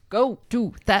Go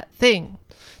do that thing.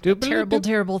 Terrible, Doobly-doop.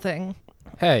 terrible thing.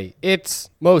 Hey, it's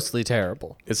mostly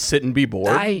terrible. Is sit and be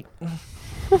bored?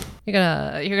 You're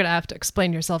gonna have to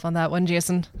explain yourself on that one,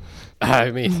 Jason.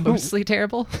 I mean, Mostly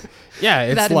terrible. yeah,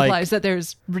 it's That like, implies that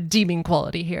there's redeeming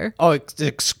quality here. oh, it's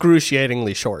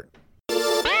excruciatingly short.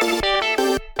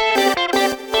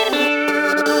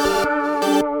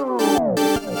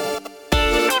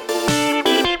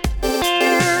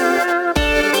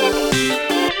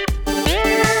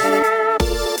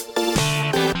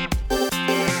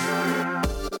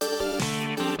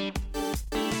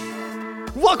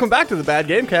 Welcome back to the Bad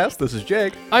Gamecast. This is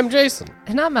Jake. I'm Jason.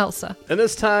 And I'm Elsa. And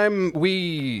this time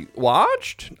we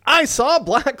watched I Saw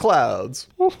Black Clouds.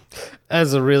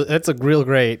 That's a real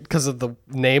great, because of the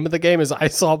name of the game is I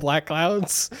Saw Black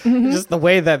Clouds. Just the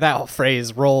way that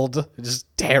phrase rolled, just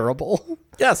terrible.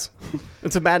 Yes.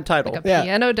 It's a bad title. A Yeah.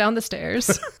 piano down the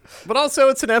stairs. But also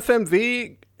it's an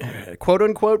FMV quote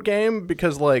unquote game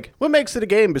because like what makes it a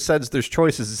game besides there's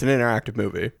choices? It's an interactive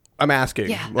movie. I'm asking.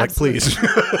 Yeah, please.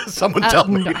 Someone tell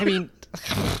me. No, I mean,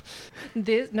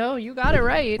 no, you got it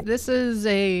right. This is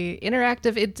a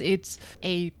interactive. It's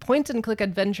a point and click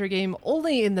adventure game,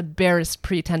 only in the barest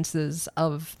pretenses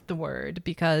of the word,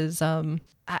 because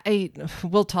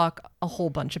we'll talk a whole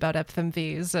bunch about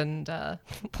FMVs and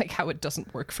like how it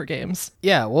doesn't work for games.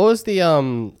 Yeah, what was the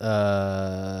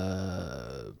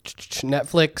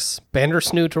Netflix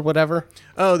Bandersnooch or whatever?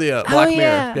 Oh, the Black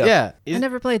Mirror. yeah. Yeah. I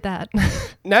never played that.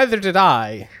 Neither did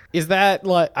I. Is that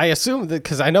like, I assume that,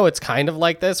 because I know it's kind of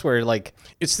like this where like,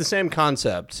 It's the same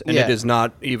concept, and Yeah. it is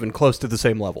not even close to the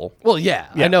same level. well, yeah.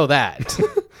 I know that.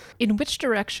 In which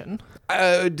direction?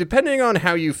 Depending on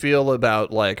how you feel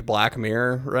about like Black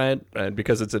Mirror, right? And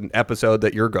because it's an episode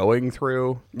that you're going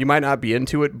through, you might not be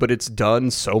into it, but it's done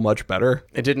so much better.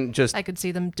 It didn't just, I could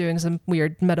see them doing some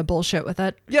weird meta bullshit with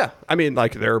it. yeah. I mean,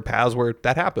 like there are paths where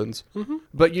that happens,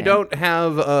 but you don't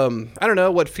have, I don't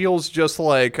know, what feels just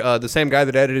like the same guy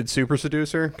that edited Super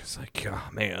Seducer. It's like, oh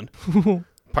man.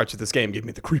 Parts of this game gave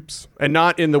me the creeps, and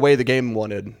not in the way the game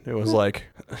wanted. It was like,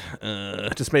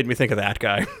 it just made me think of that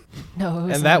guy. No, it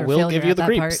was And that another will failure give you at the that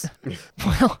creeps.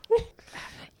 part. Well,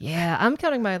 yeah, I'm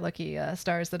counting my lucky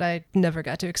stars that I never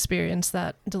got to experience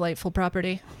that delightful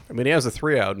property. I mean, he has a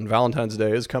 3 out, and Valentine's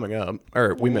Day is coming up.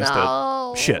 Or we missed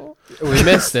No. it. Shit. We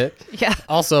missed it. Yeah.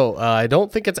 Also, I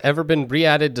don't think it's ever been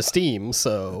re-added to Steam,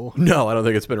 so No, I don't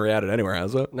think it's been re-added anywhere,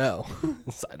 has it? no.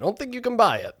 I don't think you can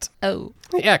buy it. Oh.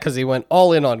 Yeah, because he went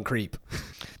all in on creep.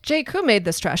 Jake, who made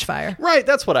this trash fire? Right,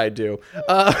 that's what I do.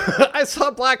 I Saw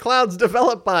Black Clouds,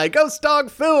 developed by Ghost Dog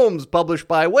Films, published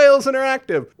by Wales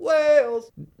Interactive.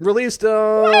 Wales. Released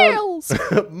Wales!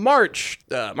 March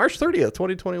 30th,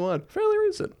 2021. Fairly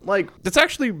recent. Like, it's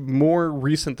actually more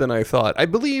recent than I thought. I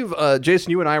believe, Jason,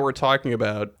 you and I were talking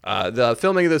about the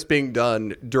filming of this being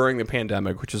done during the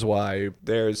pandemic, which is why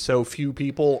there's so few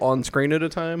people on screen at a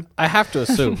time. I have to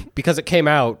assume, because it came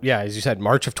out, yeah, as you said,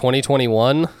 March of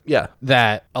 2021, Yeah.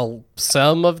 that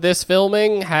some of this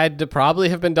filming had to probably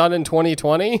have been done in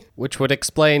 2020, which would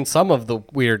explain some of the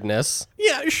weirdness.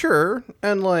 Yeah, sure.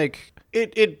 And like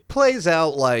it plays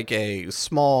out like a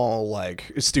small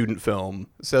like student film.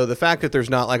 So the fact that there's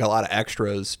not like a lot of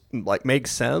extras like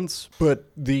makes sense, but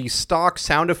the stock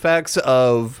sound effects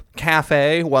of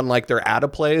cafe when like they're at a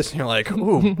place, you're like,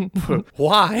 "Ooh,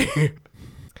 why?"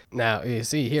 Now, you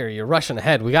see here, you're rushing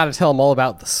ahead. We got to tell them all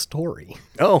about the story.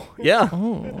 Oh, yeah.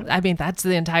 I mean, that's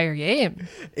the entire game.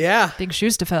 Yeah. Big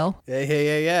shoes to fill.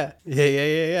 Yeah.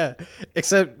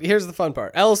 Except here's the fun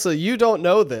part. Elsa, you don't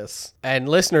know this. And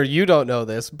listener, you don't know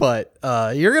this, but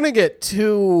you're going to get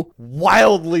two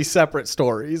wildly separate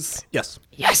stories. Yes.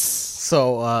 Yes!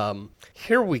 So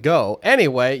here we go.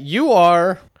 Anyway, you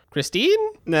are Christine?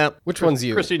 No. Which one's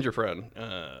you? Christine's your friend.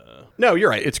 No, you're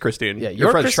right. It's Christine. Yeah, your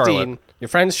you're friend's Christine. Charlotte. Your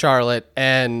friend's Charlotte,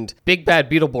 and Big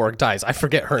Bad Beetleborg dies. I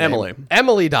forget her Emily. name.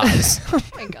 Emily dies. Oh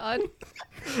my god.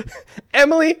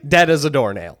 Emily, dead as a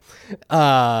doornail.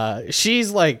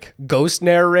 She's like ghost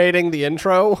narrating the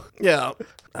intro. Yeah.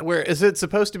 Where is it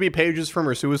supposed to be pages from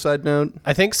her suicide note?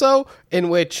 I think so, in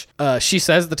which she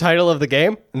says the title of the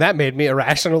game, and that made me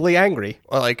irrationally angry.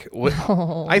 Or like, what?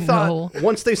 I thought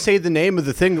once they say the name of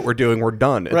the thing that we're doing, we're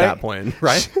done at Right. that point,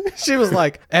 right? She was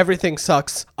like, everything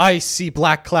sucks. I see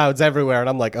black clouds everywhere. And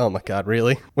I'm like, oh my God,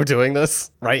 really? We're doing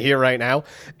this right here, right now?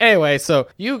 Anyway, so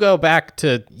you go back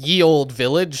to ye old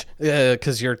village,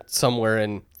 because you're somewhere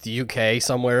in the UK,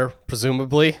 somewhere,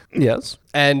 presumably. Yes.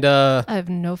 And, I have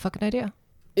no fucking idea.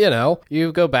 you know,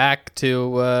 you go back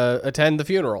to attend the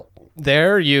funeral.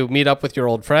 There, you meet up with your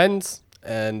old friends,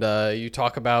 and you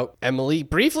talk about Emily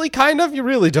briefly, kind of. You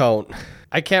really don't.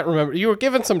 I can't remember. You were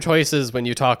given some choices when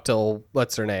you talked to,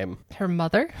 what's her name? Her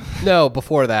mother? No,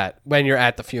 before that, when you're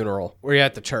at the funeral, or you're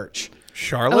at the church.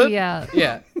 Charlotte? Oh, yeah.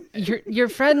 Yeah. Your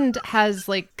friend has,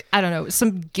 like, I don't know,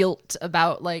 some guilt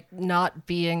about, like, not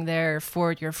being there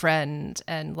for your friend.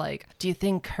 And, like, do you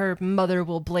think her mother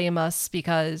will blame us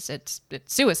because it's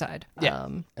suicide? Yeah.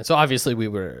 And so obviously we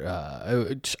were,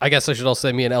 I guess I should also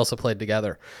say me and Elsa played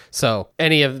together. So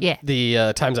any of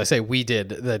the times I say we did,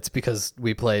 that's because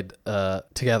we played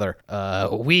together.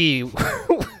 We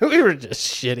were just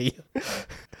shitty.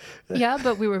 Yeah,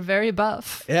 but we were very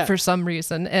buff for some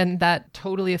reason, and that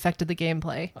totally affected the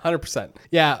gameplay. 100%.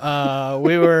 Yeah,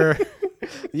 we were,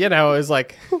 it was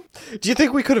like, do you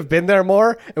think we could have been there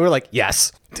more? And we were like,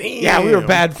 yes. Damn. Yeah, we were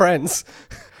bad friends.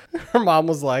 Her mom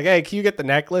was like, hey, can you get the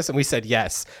necklace? And we said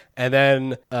yes. And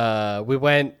then we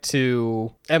went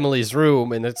to Emily's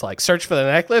room, and it's like, search for the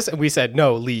necklace. And we said,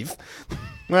 no, leave.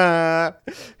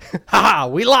 Haha,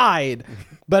 we lied.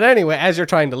 But anyway, as you're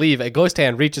trying to leave, a ghost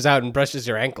hand reaches out and brushes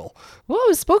your ankle.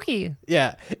 Whoa, spooky.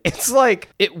 Yeah. It's like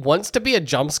it wants to be a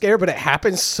jump scare, but it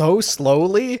happens so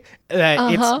slowly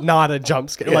that it's not a jump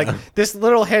scare. Yeah. Like this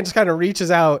little hand just kind of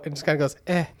reaches out and just kind of goes,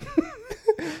 eh.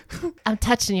 I'm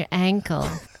touching your ankle.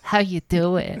 How you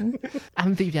doing?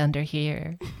 I'm be under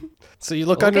here. So you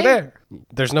look under there.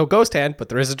 There's no ghost hand, but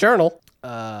there is a journal.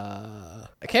 I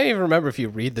can't even remember if you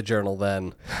read the journal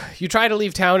then. You try to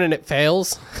leave town and it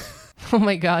fails. Oh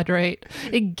my God, right?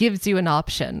 It gives you an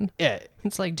option. Yeah.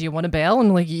 It's like, do you want to bail? And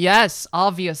I'm like, yes,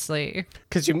 obviously.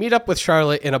 Because you meet up with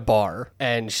Charlotte in a bar,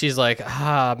 and she's like,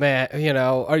 man,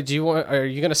 are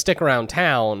you gonna stick around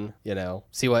town,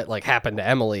 see what like happened to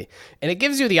Emily? And it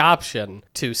gives you the option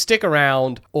to stick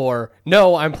around or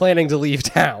no, I'm planning to leave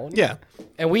town. Yeah.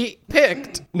 And we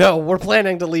picked, no, we're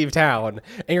planning to leave town.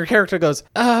 And your character goes,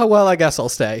 well, I guess I'll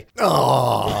stay.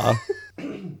 Aww.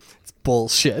 It's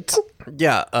bullshit.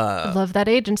 Yeah. Love that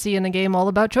agency in a game all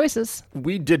about choices.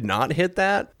 We did not hit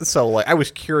that. So like I was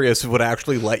curious if it would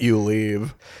actually let you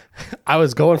leave. I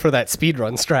was going for that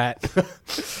speedrun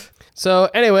strat. So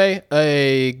anyway,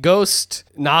 a ghost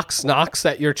knocks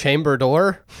at your chamber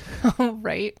door. Oh,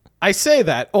 right. I say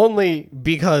that only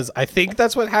because I think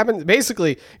that's what happened.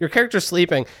 Basically, your character's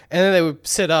sleeping, and then they would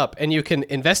sit up, and you can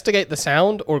investigate the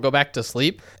sound or go back to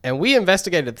sleep. And we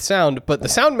investigated the sound, but the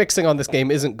sound mixing on this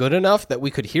game isn't good enough that we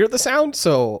could hear the sound,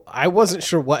 so I wasn't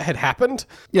sure what had happened.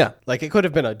 Yeah. Like, it could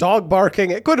have been a dog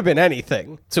barking. It could have been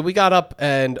anything. So we got up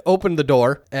and opened the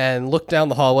door and looked down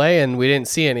the hallway, and we didn't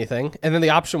see anything. And then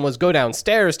the option was go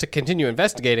downstairs to continue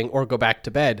investigating or go back to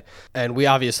bed. And we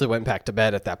obviously went back to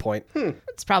bed at that point.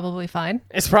 It's probably fine.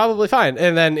 It's probably fine.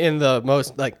 And then in the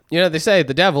most, they say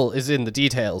the devil is in the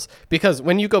details. Because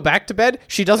when you go back to bed,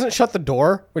 she doesn't shut the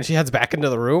door when she heads back into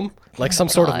the room, like some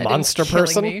sort of God, monster it's killing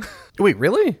person. me. Wait,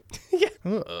 really?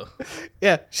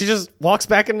 Yeah, she just walks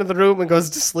back into the room and goes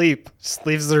to sleep. Just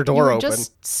leaves her door You're open.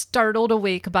 just startled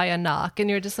awake by a knock, and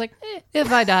you're just like,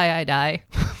 if I die, I die.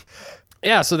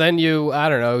 Yeah, so then you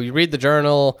read the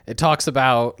journal. It talks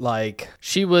about,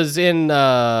 she was in,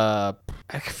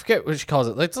 I forget what she calls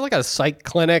it. It's like a psych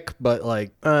clinic, but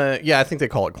Yeah, I think they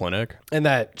call it clinic. and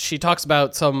that she talks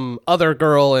about some other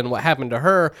girl and what happened to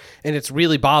her, and it's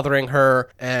really bothering her.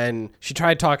 And she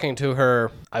tried talking to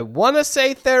her, I want to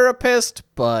say therapist,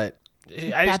 but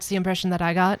That's the impression that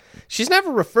I got. she's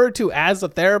never referred to as a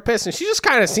therapist, and she just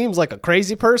kind of seems like a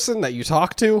crazy person that you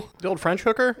talk to. The old French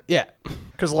hooker? Yeah.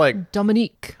 Because,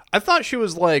 Dominique. I thought she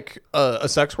was, a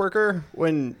sex worker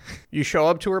when you show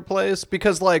up to her place.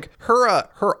 Because,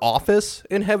 her office,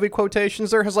 in heavy quotations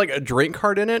there, has, a drink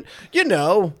cart in it.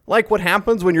 Like what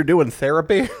happens when you're doing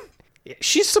therapy.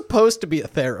 She's supposed to be a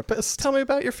therapist. Tell me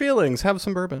about your feelings. Have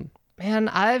some bourbon. Man,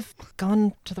 I've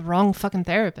gone to the wrong fucking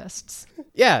therapists.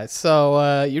 Yeah,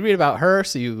 so you read about her,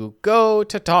 so you go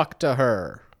to talk to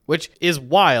her, which is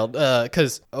wild,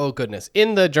 because, oh goodness,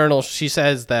 in the journal, she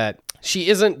says that she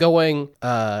isn't going,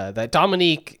 that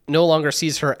Dominique no longer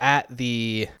sees her at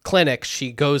the clinic.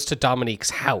 She goes to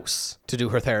Dominique's house to do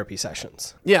her therapy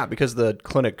sessions. Yeah, because the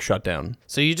clinic shut down.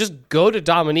 So you just go to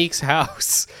Dominique's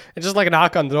house and just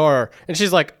knock on the door, and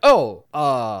she's like,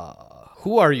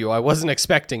 who are you? I wasn't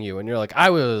expecting you. And you're like, I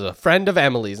was a friend of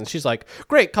Emily's. And she's like,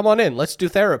 great, come on in. Let's do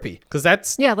therapy. Because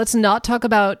that's... Yeah, let's not talk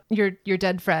about your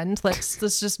dead friend. Let's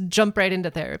just jump right into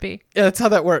therapy. Yeah, that's how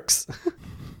that works.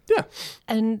 Yeah.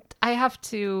 And I have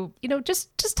to,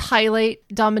 just highlight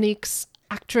Dominique's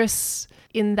actress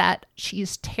in that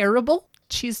she's terrible.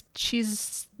 she's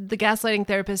the gaslighting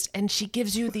therapist, and she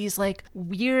gives you these like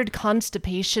weird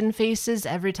constipation faces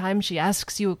every time she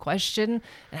asks you a question.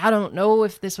 And I don't know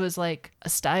if this was like a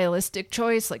stylistic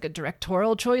choice, like a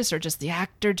directorial choice, or just the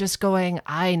actor just going,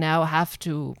 I now have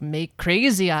to make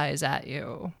crazy eyes at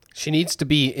you. She needs to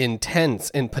be intense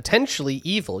and potentially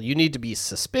evil. You need to be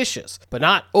suspicious, but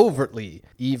not overtly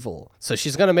evil. So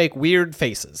she's going to make weird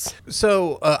faces.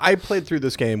 So I played through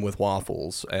this game with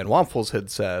Waffles, and Waffles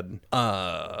had said,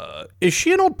 is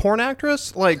she an old porn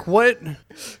actress? Like, what?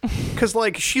 Because,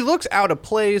 like, she looks out of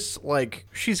place. Like,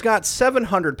 she's got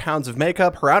 700 pounds of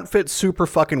makeup. Her outfit's super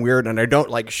fucking weird, and I don't,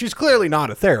 like, she's clearly not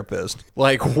a therapist.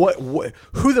 Like, what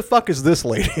who the fuck is this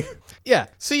lady? Yeah.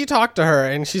 So you talk to her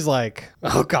and she's like,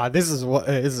 oh God, this is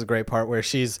a great part where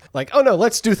she's like, oh no,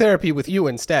 let's do therapy with you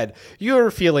instead. You're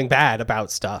feeling bad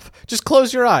about stuff. Just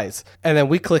close your eyes. And then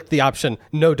we click the option,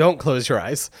 no, don't close your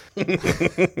eyes.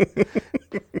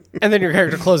 And then your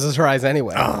character closes her eyes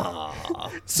anyway.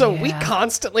 So we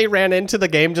constantly ran into the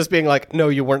game just being like, no,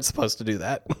 you weren't supposed to do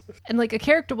that. And like a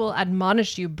character will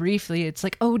admonish you briefly. It's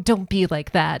like, oh, don't be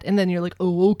like that. And then you're like,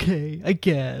 oh, okay, I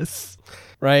guess.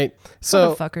 Right?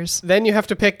 So Motherfuckers. then you have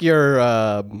to pick your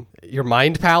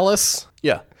mind palace.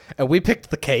 Yeah. And we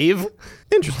picked the cave.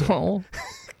 Interesting. Oh.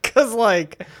 Because,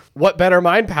 like, what better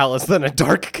mind palace than a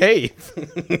dark cave?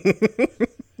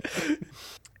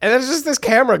 And there's just this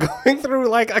camera going through,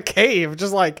 like, a cave.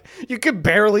 Just, like, you could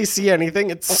barely see anything.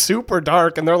 It's super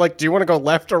dark. And they're like, do you want to go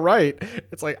left or right?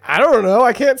 It's like, I don't know.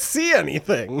 I can't see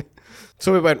anything.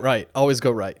 So we went right. Always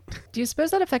go right. Do you suppose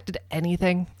that affected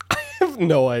anything? I have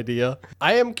no idea.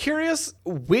 I am curious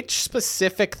which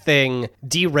specific thing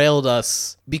derailed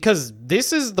us, because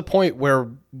this is the point where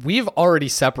we've already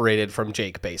separated from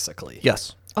Jake, basically.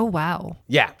 Yes. Oh, wow.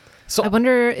 Yeah. So I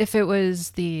wonder if it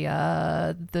was the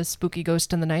spooky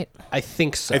ghost in the night. I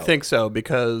think so. I think so,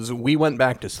 because we went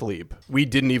back to sleep. We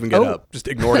didn't even get up. Just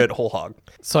ignored it whole hog.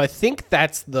 So I think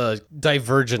that's the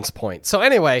divergence point. So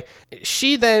anyway,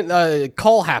 she then,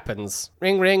 call happens.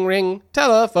 Ring, ring, ring,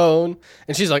 telephone.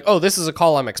 And she's like, oh, this is a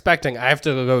call I'm expecting. I have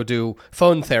to go do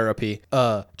phone therapy.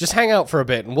 Just hang out for a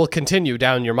bit and we'll continue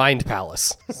down your mind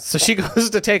palace. So she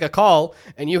goes to take a call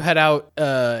and you head out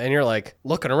and you're like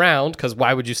looking around, because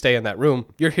why would you stay in that room?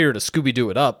 You're here to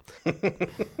Scooby-Doo it up.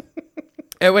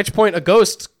 At which point a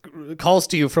ghost calls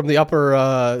to you from the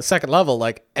upper second level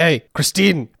like, hey,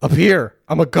 Christine, up here.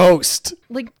 I'm a ghost.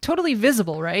 Like, totally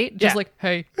visible, right? Just Yeah. like,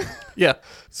 hey. Yeah.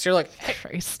 So you're like, hey,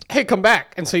 Christ. hey, come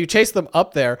back. And so you chase them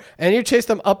up there, and you chase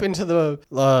them up into the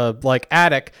like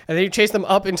attic, and then you chase them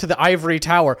up into the ivory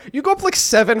tower. You go up like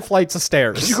 7 flights of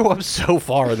stairs. You go up so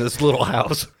far in this little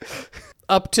house.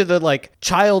 Up to the like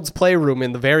child's playroom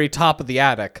in the very top of the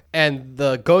attic, and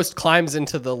the ghost climbs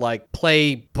into the like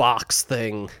play box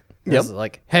thing. Yep. It's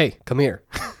like, hey, come here.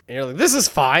 And you're like, this is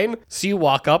fine. So you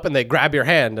walk up and they grab your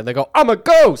hand and they go, I'm a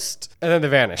ghost. And then they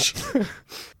vanish.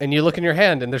 And you look in your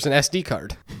hand and there's an SD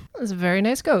card. That's a very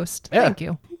nice ghost. Yeah. Thank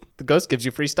you. The ghost gives you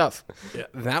free stuff. Yeah,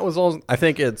 that was all. I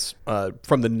think it's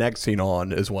from the next scene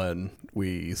on is when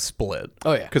we split.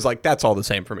 Oh, yeah. Because, like, that's all the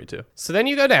same for me, too. So then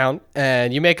you go down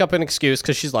and you make up an excuse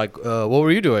because she's like, what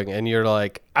were you doing? And you're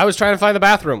like, I was trying to find the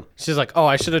bathroom. She's like, oh,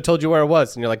 I should have told you where it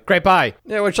was. And you're like, great, bye.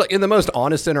 Yeah, which, like, in the most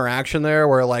honest interaction there,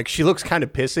 where, like, she looks kind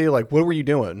of pissy, like, what were you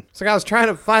doing? It's like, I was trying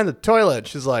to find the toilet.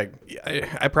 She's like,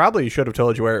 I probably should have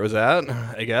told you where it was at,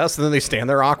 I guess. And then they stand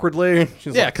there awkwardly.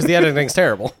 She's Yeah, like, because the editing's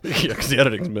terrible. yeah, because the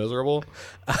editing's miserable.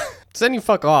 So then you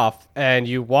fuck off and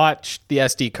you watch the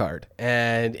SD card.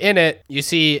 And in it, you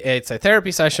see it's a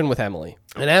therapy session with Emily.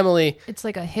 And Emily, It's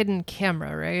like a hidden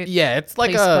camera, right? yeah, it's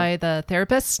like Placed a by the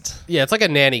therapist. yeah, it's like a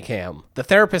nanny cam. The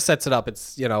therapist sets it up.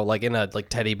 It's, you know, like in a like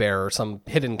teddy bear or some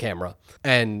hidden camera.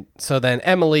 And so then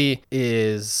Emily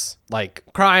is like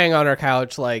crying on her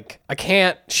couch, like, I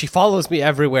can't. She follows me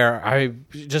everywhere. I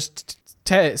just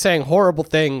saying horrible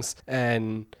things.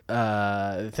 And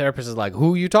the therapist is like,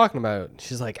 who are you talking about?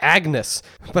 She's like, Agnes.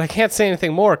 But I can't say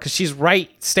anything more because she's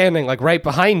standing like right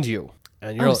behind you.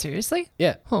 And you're Oh, like, seriously?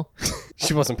 yeah. Huh.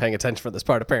 She wasn't paying attention for this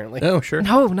part, apparently. Oh, sure.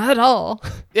 No, not at all.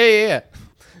 Yeah.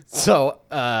 So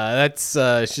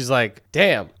she's like,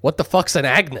 damn, what the fuck's an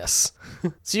Agnes?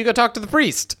 So you go talk to the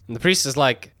priest. And the priest is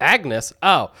like, Agnes?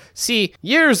 Oh, see,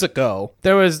 years ago,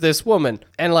 there was this woman,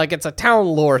 and like it's a town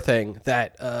lore thing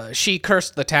that she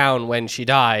cursed the town when she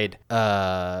died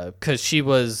because she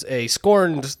was a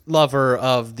scorned lover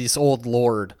of this old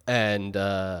lord and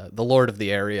the lord of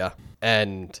the area.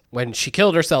 And when she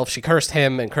killed herself, she cursed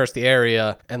him and cursed the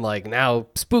area, and like now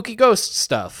spooky ghost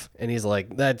stuff. And he's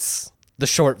like, that's the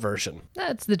short version.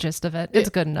 That's the gist of it. It's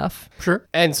good enough. Sure.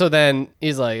 And so then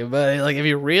he's like, but like, if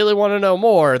you really want to know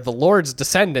more, the Lord's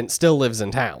descendant still lives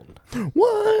in town.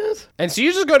 What? And so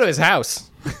you just go to his house.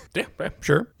 Yeah,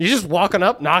 sure. You're just walking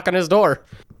up, knock on his door.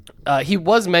 He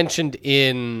was mentioned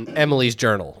in Emily's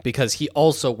journal because he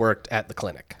also worked at the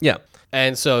clinic. Yeah.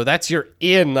 And so that's your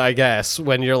in, I guess,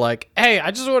 when you're like, hey,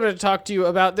 I just wanted to talk to you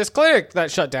about this clinic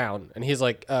that shut down. And he's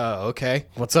like, okay,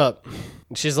 what's up?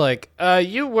 And she's like,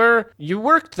 you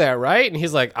worked there, right? And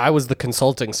he's like, I was the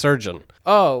consulting surgeon.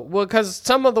 Oh, well, because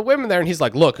some of the women there, and he's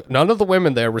like, look, none of the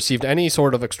women there received any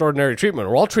sort of extraordinary treatment.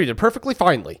 We're all treated perfectly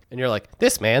finely. And you're like,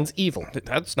 this man's evil.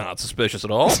 That's not suspicious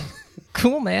at all.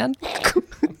 Cool, man.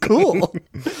 Cool.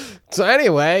 So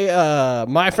anyway,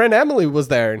 my friend Emily was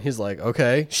there, and he's like,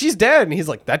 okay, she's dead. And he's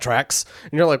like, that tracks.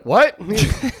 And you're like, what?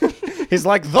 He's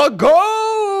like, the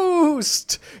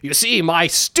ghost. You see, my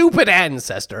stupid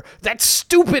ancestor, that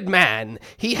stupid man,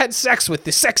 he had sex with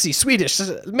the sexy Swedish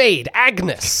maid,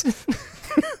 Agnes.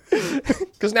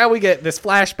 Because now we get this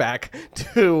flashback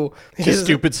to His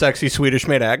stupid, sexy Swedish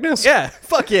maid Agnes? Yeah.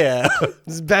 Fuck yeah.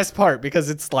 This is the best part because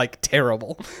it's like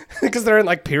terrible. Because they're in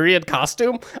like period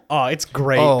costume. Oh, it's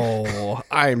great. Oh,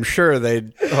 I'm sure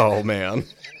they'd... Oh, man.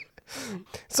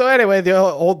 So anyway, the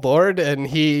old lord, and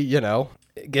he,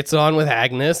 gets on with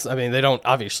Agnes. I mean, they don't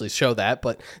obviously show that,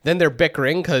 but then they're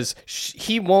bickering because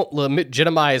he won't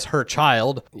legitimize her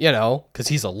child, because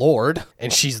he's a lord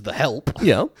and she's the help.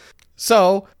 Yeah.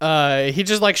 So he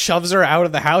just like shoves her out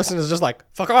of the house and is just like,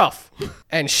 fuck off.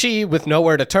 And she, with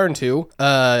nowhere to turn to,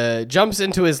 jumps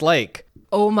into his lake.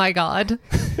 Oh my god.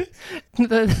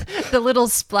 the little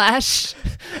splash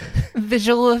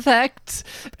visual effect.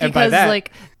 Because And by that,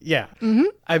 yeah. Mm-hmm.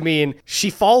 I mean, she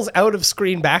falls out of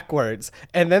screen backwards,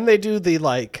 and then they do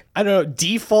the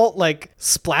default like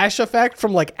splash effect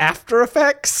from like After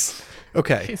Effects.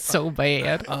 Okay. it's so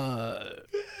bad.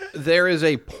 There is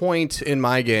a point in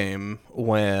my game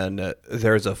when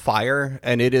there's a fire,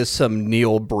 and it is some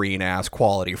Neil Breen-ass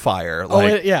quality fire.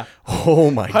 Yeah.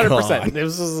 Oh my 100%. God.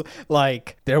 This was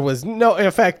like, there was no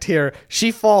effect here.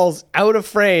 She falls out of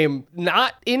frame,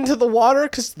 not into the water,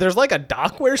 because there's like a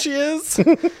dock where she is.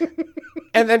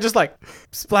 And then just like,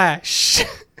 splash.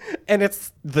 And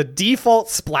it's the default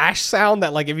splash sound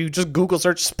that, like, if you just Google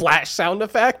search splash sound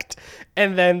effect,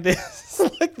 and then this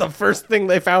is like the first thing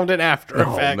they found in After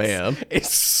Effects. Oh, man.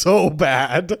 It's so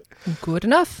bad. Good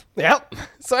enough. Yep.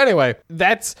 So anyway,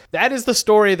 that is the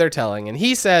story they're telling. And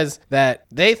he says that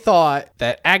they thought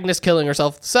that Agnes killing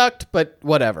herself sucked, but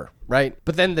whatever, right?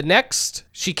 But then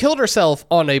she killed herself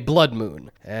on a blood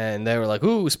moon. And they were like,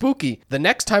 ooh, spooky. The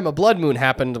next time a blood moon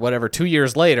happened, 2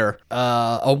 years later,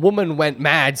 a woman went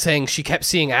mad saying she kept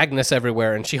seeing Agnes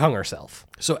everywhere and she hung herself.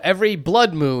 So every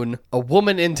blood moon, a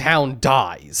woman in town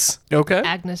dies. Okay.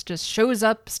 Agnes just shows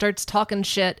up, starts talking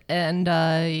shit, and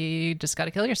you just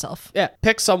gotta kill yourself. Yeah,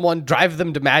 pick someone, drive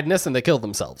them to madness, and they kill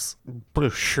themselves.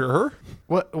 Sure.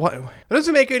 What? That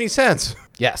doesn't make any sense.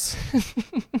 Yes.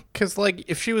 Because, like,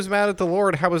 if she was mad at the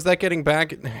Lord, how was that getting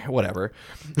back? Whatever.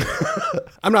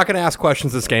 I'm not going to ask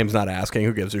questions this game's not asking.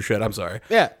 Who gives a shit? I'm sorry.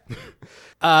 Yeah.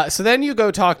 So then you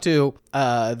go talk to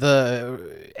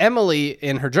the Emily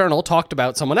in her journal talked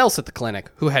about someone else at the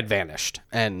clinic who had vanished,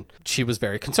 and she was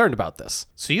very concerned about this.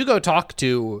 So you go talk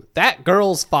to that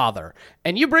girl's father,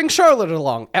 and you bring Charlotte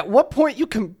along. At what point you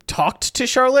talked to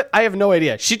Charlotte? I have no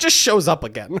idea. She just shows up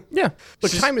again. Yeah.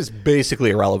 Look, time is basically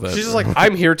irrelevant. She's just like,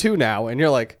 I'm here too now, and you're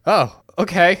like, oh,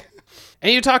 okay.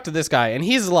 And you talk to this guy, and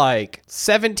he's like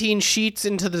 17 sheets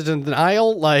into the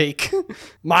denial. Like,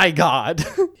 my God.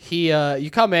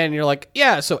 You come in, and you're like,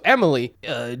 yeah, so Emily,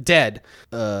 dead.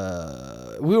 We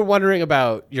were wondering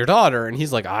about your daughter. And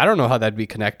he's like, I don't know how that'd be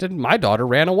connected. My daughter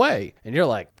ran away. And you're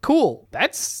like, cool.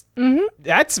 That's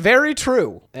very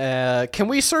true. Can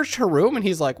we search her room? And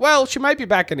he's like, well, she might be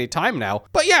back any time now.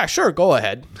 But yeah, sure, go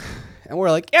ahead. And we're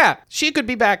like, yeah, she could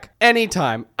be back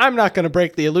anytime. I'm not going to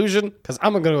break the illusion because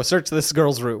I'm going to go search this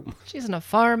girl's room. She's in a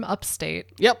farm upstate.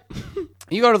 Yep.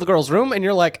 You go to the girl's room and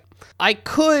you're like, I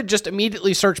could just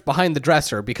immediately search behind the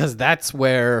dresser because that's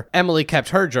where Emily kept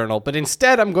her journal. But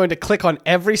instead, I'm going to click on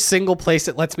every single place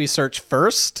it lets me search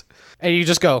first. And you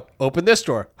just go, open this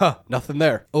drawer. Huh, nothing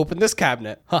there. Open this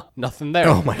cabinet. Huh, nothing there.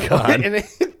 Oh my God. And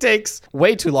it takes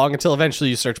way too long until eventually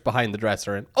you search behind the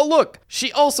dresser. And oh, look,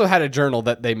 she also had a journal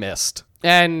that they missed.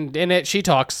 And in it, she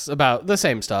talks about the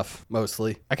same stuff,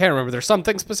 mostly. I can't remember. There's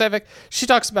something specific. She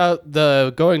talks about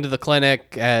the going to the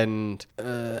clinic and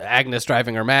Agnes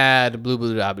driving her mad, blah,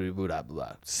 blah, blah, blah, blah,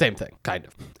 blah. Same thing, kind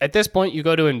of. At this point, you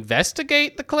go to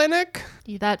investigate the clinic.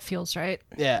 Yeah, that feels right.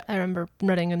 Yeah. I remember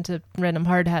running into random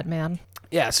hard hat man.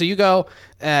 Yeah, so you go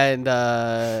and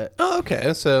Oh,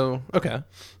 okay. So, okay.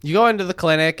 you go into the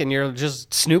clinic and you're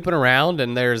just snooping around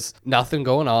and there's nothing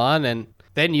going on. And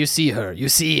then you see her. You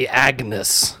see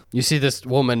Agnes. You see this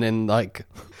woman in like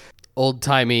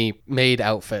old-timey maid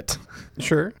outfit.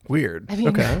 Sure. Weird. I mean,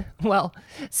 okay. well,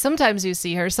 sometimes you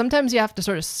see her. Sometimes you have to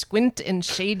sort of squint and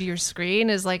shade your screen.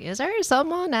 Is like, is there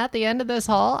someone at the end of this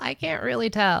hall? I can't really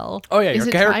tell. Oh, yeah, is your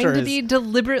it character trying to is- be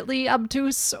deliberately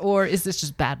obtuse, or is this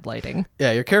just bad lighting?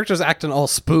 Yeah, your character's acting all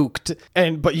spooked,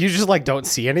 but you just like don't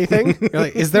see anything. You're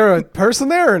like, is there a person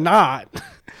there or not?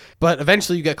 But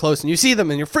eventually you get close and you see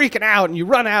them and you're freaking out and you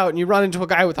run out and you run into a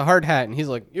guy with a hard hat and he's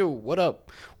like, yo, what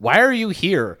up? Why are you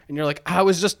here? And you're like, I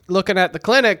was just looking at the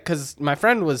clinic because my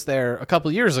friend was there a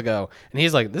couple years ago. And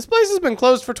he's like, this place has been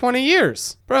closed for 20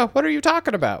 years. Bro, what are you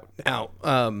talking about? Now,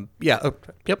 yeah.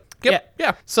 Yep.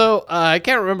 So I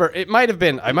can't remember. I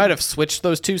might have switched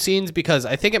those two scenes because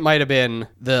I think it might have been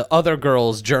the other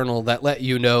girl's journal that let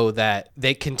you know that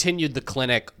they continued the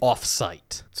clinic off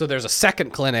site. So there's a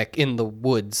second clinic in the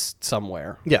woods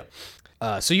somewhere. Yeah.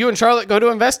 So you and Charlotte go to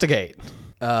investigate.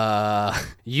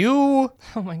 You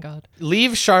Oh my god.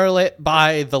 leave Charlotte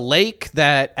by the lake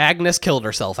that Agnes killed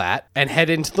herself at and head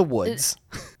into the woods.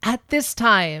 At this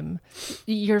time,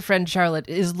 your friend Charlotte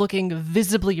is looking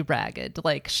visibly ragged.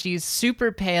 Like, she's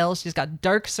super pale. She's got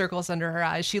dark circles under her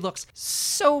eyes. She looks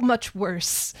so much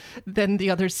worse than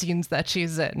the other scenes that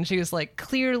she's in. She was, like,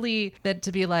 clearly meant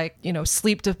to be, like, you know,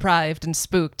 sleep deprived and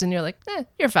spooked. And you're like,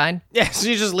 you're fine. Yeah, so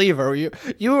you just leave her. You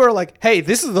were like, hey,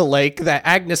 this is the lake that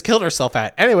Agnes killed herself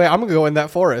at. Anyway, I'm going to go in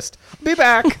that forest. Be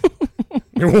back.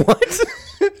 What?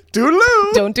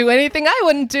 Doodaloo. Don't do anything I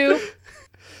wouldn't do.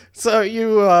 So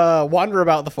you wander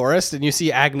about the forest and you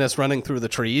see Agnes running through the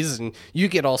trees and you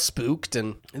get all spooked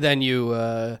and then you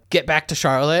get back to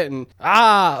Charlotte and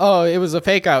it was a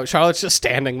fake out. Charlotte's just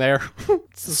standing there.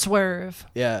 Swerve.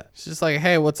 Yeah. She's just like,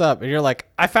 hey, what's up? And you're like,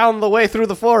 I found the way through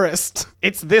the forest.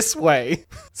 It's this way.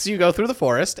 So you go through the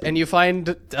forest and you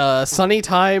find Sunny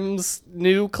Time's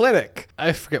new clinic.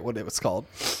 I forget what it was called.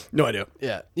 No idea.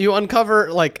 Yeah. You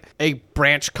uncover like a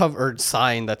branch covered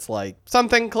sign that's like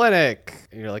something clinic.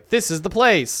 And you're like, this is the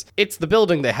place. It's the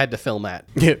building they had to film at.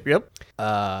 Yep.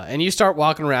 And you start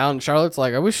walking around. And Charlotte's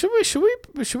like, should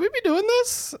we be doing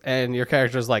this? And your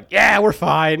character's like, yeah, we're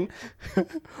fine.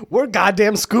 We're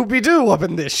goddamn Scooby-Doo up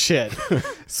in this shit.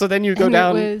 So then you go And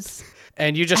down it was...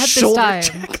 and you just at this shoulder time-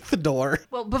 check the door.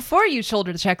 Well, before you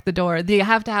shoulder check the door, you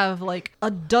have to have like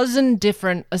a dozen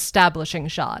different establishing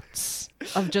shots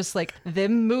of just like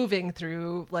them moving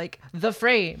through like the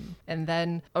frame and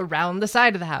then around the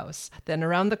side of the house, then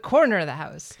around the corner of the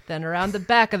house, then around the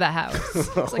back of the house.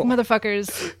 It's like,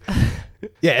 motherfuckers,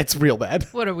 Yeah, it's real bad.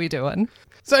 what are we doing?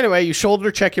 So anyway, you shoulder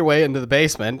check your way into the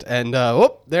basement and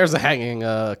there's a hanging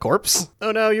corpse.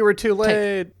 Oh no, you were too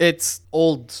late. It's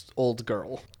old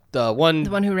girl. The one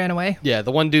who ran away? Yeah,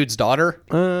 the one dude's daughter.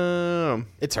 Um.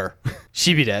 It's her.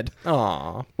 She be dead.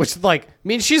 Aw. Which, like, I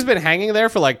mean, she's been hanging there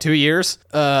for like 2 years.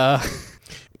 Yeah,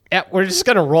 we're just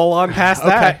gonna roll on past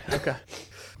that. Okay.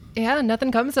 Yeah,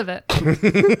 nothing comes of it.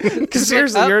 Because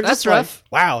seriously, oh, you're that's just rough.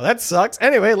 like, wow, that sucks.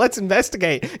 Anyway, let's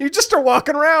investigate. You just start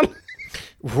walking around.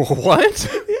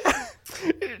 What?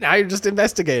 Now you're just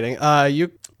investigating.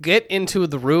 You get into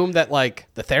the room that like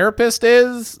the therapist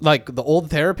is, like the old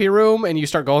therapy room, and you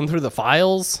start going through the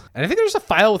files. And I think there's a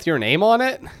file with your name on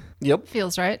it. Yep.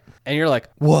 Feels right. And you're like,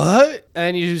 what?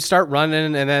 And you start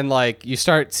running, and then like you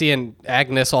start seeing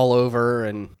Agnes all over,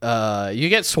 and you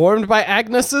get swarmed by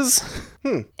Agneses.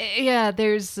 Yeah,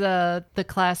 there's the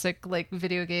classic like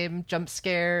video game jump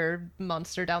scare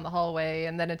monster down the hallway,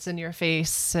 and then it's in your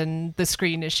face, and the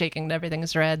screen is shaking and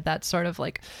everything's red. That sort of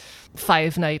like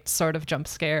Five Nights sort of jump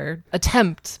scare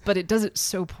attempt, but it does it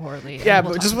so poorly. and Yeah, we'll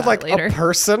but talk just with about like it later. a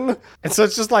person. And so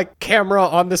it's just like camera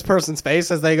on this person's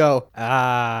face as they go,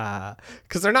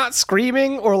 because they're not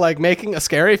screaming or like making a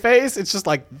scary face. It's just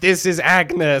like, this is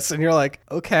Agnes. And you're like,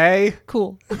 okay.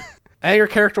 Cool. And your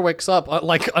character wakes up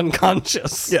like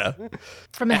unconscious. Yeah.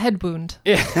 From a head wound.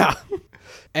 Yeah.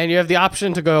 And you have the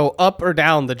option to go up or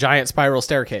down the giant spiral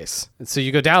staircase. And so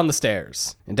you go down the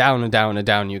stairs, and down and down and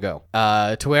down you go,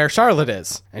 to where Charlotte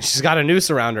is. And she's got a noose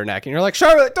around her neck. And you're like,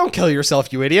 Charlotte, don't kill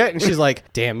yourself, you idiot. And she's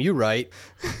like, damn, you right.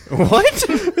 What?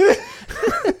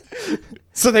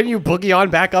 So then you boogie on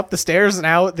back up the stairs and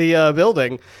out the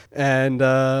building. And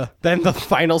then the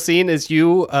final scene is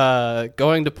you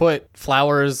going to put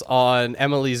flowers on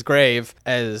Emily's grave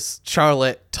as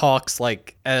Charlotte talks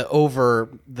like over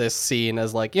this scene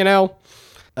as like, you know,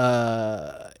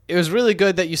 it was really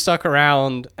good that you stuck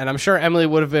around, and I'm sure Emily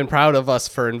would have been proud of us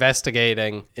for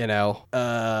investigating, you know.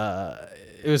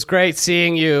 It was great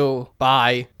seeing you.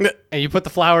 Bye. And you put the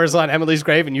flowers on Emily's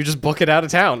grave and you just book it out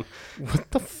of town. What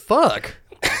the fuck?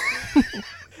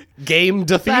 Game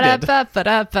defeated.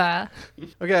 Ba-da-ba-ba-da-ba.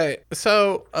 Okay,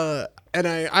 so, and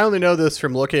I only know this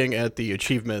from looking at the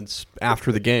achievements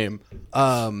after the game,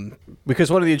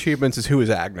 because one of the achievements is Who is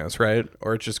Agnes, right?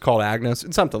 Or it's just called Agnes.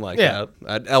 It's something like Yeah.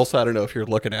 that. Elsa, I don't know if you're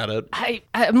looking at it.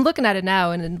 I'm looking at it now,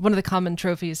 and one of the common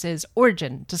trophies is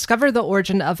Origin. Discover the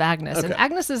origin of Agnes. And Okay.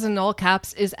 Agnes is in all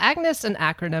caps. Is Agnes an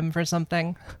acronym for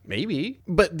something? Maybe.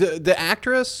 But the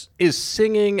actress is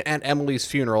singing at Emily's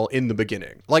funeral in the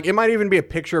beginning. Like, it might even be a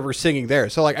picture of her singing there.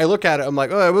 So, like, I look at it, I'm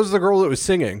like, oh, it was the girl that was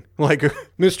singing. Like,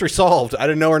 mystery solved. I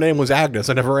didn't know her name was Agnes.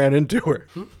 I never ran into her.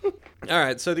 All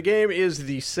right, so the game is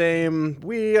the same.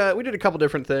 We did a couple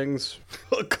different things.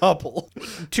 A couple.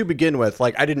 To begin with,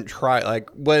 like, I didn't try, like,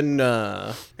 when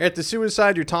at the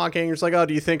suicide, you're talking, it's like, oh,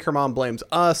 do you think her mom blames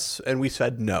us? And we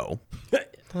said no.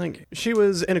 Like, she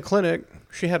was in a clinic.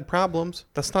 She had problems.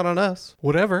 That's not on us.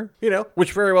 Whatever. You know,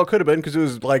 which very well could have been because it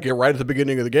was like right at the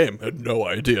beginning of the game. I had no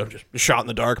idea. Just shot in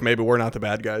the dark. Maybe we're not the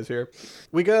bad guys here.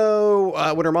 We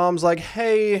go when her mom's like,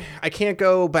 hey, I can't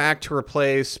go back to her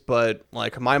place, but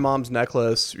like my mom's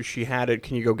necklace, she had it.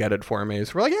 Can you go get it for me?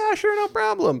 So we're like, yeah, sure, no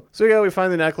problem. So we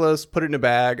find the necklace, put it in a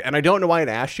bag. And I don't know why it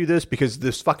asked you this because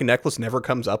this fucking necklace never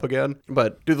comes up again.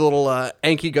 But do the little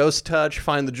Anki ghost touch,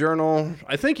 find the journal.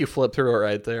 I think you flip through it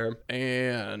right there.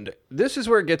 And this is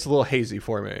where it gets a little hazy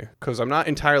for me because I'm not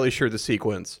entirely sure the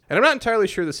sequence. And I'm not entirely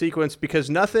sure the sequence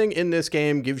because nothing in this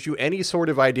game gives you any sort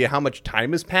of idea how much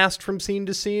time has passed from scene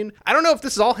to scene. I don't know if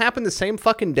this has all happened the same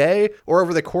fucking day or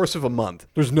over the course of a month.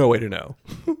 There's no way to know.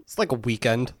 It's like a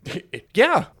weekend.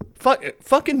 Yeah.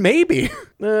 Fucking maybe.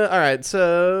 All right,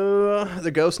 so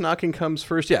the ghost knocking comes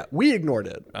first. Yeah, we ignored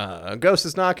it. Ghost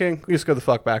is knocking. We just go the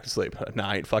fuck back to sleep. Nah,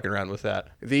 I ain't fucking around with that.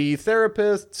 The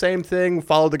therapist, same thing.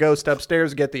 Follow the ghost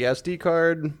upstairs, get the SD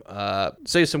card,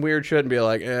 say some weird shit, and be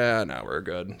like, yeah, no, we're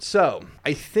good. So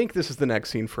I think this is the next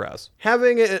scene for us.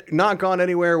 Having it not gone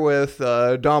anywhere with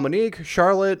Dominique,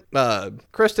 Charlotte,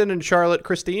 Christine and Charlotte.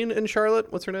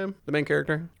 What's her name? The main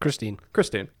character? Christine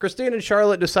and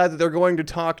Charlotte decide that they're going to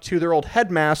talk to their old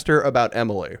headmaster about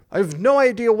Emily. I have no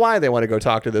idea why they want to go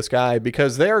talk to this guy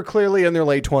because they are clearly in their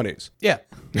late 20s. Yeah.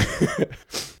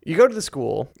 You go to the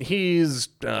school. He's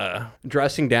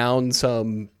dressing down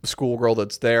some schoolgirl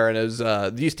that's there, and as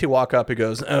these two walk up, he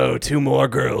goes, "Oh, 2 more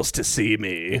girls to see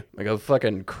me." Like a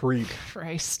fucking creep.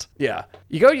 Christ. Yeah.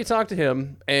 You talk to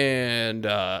him, and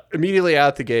immediately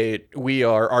out the gate, we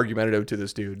are argumentative to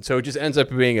this dude. So it just ends up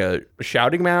being a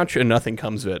shouting match, and nothing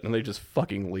comes of it, and they just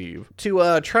fucking leave.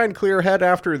 To try and clear her head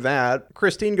after that,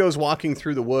 Christine goes walking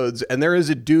through the woods, and there is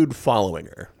a dude following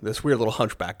her. This weird little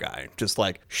hunchback guy, just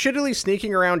like shittily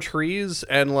sneaking around trees,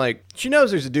 and like she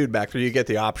knows there's a dude back there. You get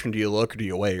the option: do you look or do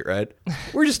you wait? Right?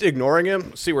 We're just ignoring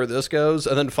him, see where this goes,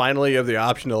 and then finally you have the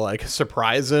option to like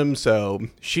surprise him. So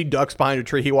she ducks behind a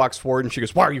tree. He walks forward, and she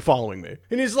goes, "Why are you following me?"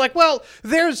 And he's like, "Well,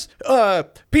 there's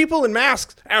people in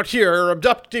masks out here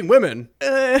abducting women.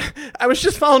 I was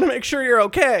just following to make sure you're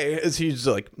okay." As he's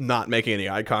like not making any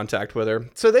eye contact with her.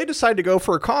 So they decide to go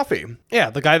for a coffee. Yeah,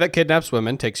 the guy that kidnaps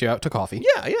women takes you out to coffee.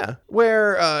 Yeah.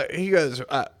 Where he goes,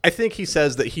 I think he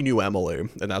says that he knew Emily,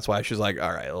 and that's why she's like,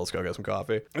 all right, let's go get some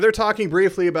coffee. They're talking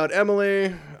briefly about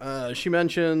Emily. She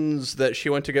mentions that she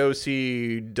went to go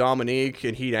see Dominique,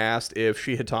 and he'd asked if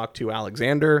she had talked to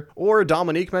Alexander, or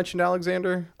Dominique mentioned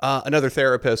Alexander, another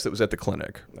therapist that was at the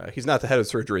clinic. He's not the head of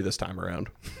surgery this time around.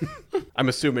 I'm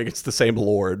assuming it's the same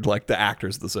Lord, like the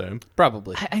actor's the same.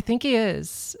 Probably. I think he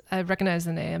is. I recognize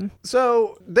the name.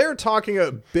 So they're talking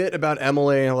a bit about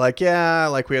Emily, like, yeah,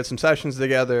 like we had some sessions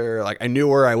together. Like I knew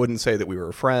her. I wouldn't say that we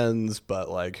were friends, but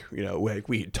like, you know, like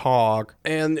we'd talk.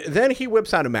 And then he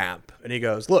whips out a map and he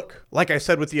goes, look, like I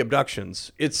said with the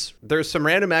abductions, there's some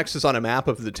random X's on a map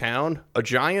of the town, a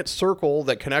giant circle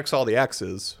that connects all the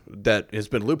X's that has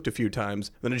been looped a few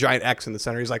times, then a giant X in the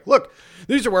center. He's like, look,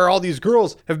 these are where all these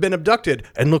girls have been abducted.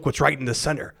 And look what's right in the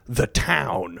center, the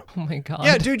town. Oh my God.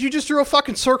 Yeah, dude, you just drew a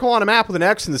fucking circle on a map with an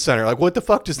X in the center. Like, what the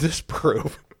fuck does this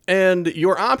prove? And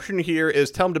your option here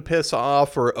is tell him to piss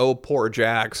off or oh, poor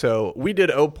Jack. So we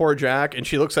did oh, poor Jack, and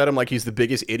she looks at him like he's the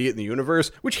biggest idiot in the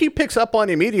universe, which he picks up on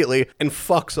immediately and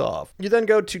fucks off. You then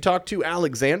go to talk to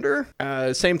Alexander.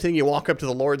 Same thing, you walk up to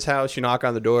the Lord's house, you knock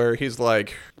on the door. He's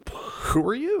like, who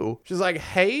are you? She's like,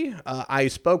 hey, I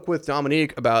spoke with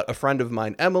Dominique about a friend of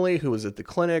mine, Emily, who was at the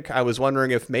clinic. I was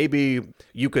wondering if maybe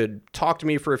you could talk to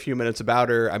me for a few minutes about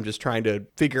her. I'm just trying to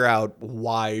figure out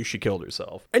why she killed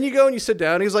herself. And you go and you sit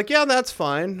down. And he's like, yeah, that's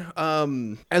fine.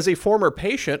 As a former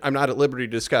patient, I'm not at liberty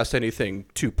to discuss anything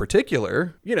too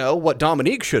particular. You know, what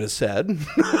Dominique should have said.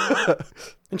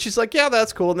 And she's like, yeah,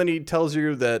 that's cool. And then he tells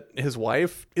you that his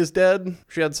wife is dead.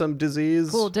 She had some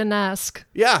disease. Cool, didn't ask.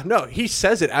 Yeah, no, he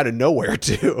says it out of nowhere,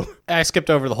 too. I skipped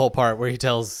over the whole part where he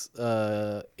tells,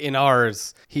 in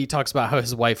ours, he talks about how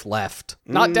his wife left.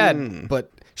 Not dead,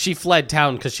 but she fled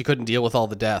town because she couldn't deal with all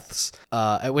the deaths.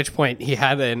 At which point he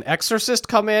had an exorcist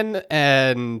come in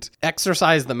and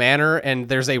exorcise the manor, and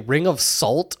there's a ring of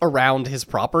salt around his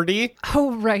property.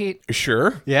 Oh, right.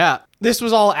 Sure. Yeah. This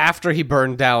was all after he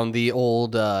burned down the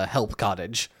old help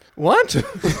cottage. What?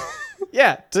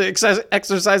 Yeah, to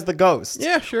exorcise the ghosts.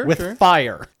 Yeah, sure, With sure.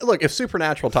 fire. Look, if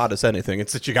Supernatural taught us anything,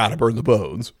 it's that you gotta burn the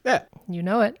bones. Yeah. You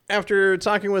know it. After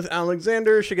talking with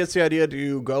Alexander, she gets the idea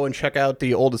to go and check out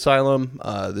the old asylum.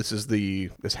 This has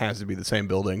to be the same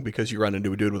building because you run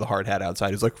into a dude with a hard hat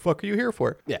outside. He's like, fuck are you here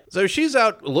for? Yeah. So she's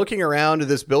out looking around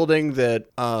this building that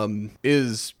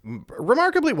is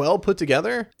remarkably well put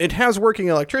together. It has working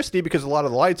electricity because a lot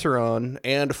of the lights are on.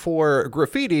 And for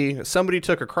graffiti, somebody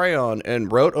took a crayon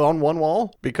and wrote on one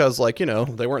wall because, like, you know,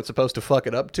 they weren't supposed to fuck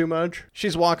it up too much.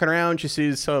 She's walking around. She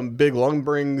sees some big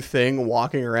lumbering thing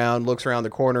walking around, looks around the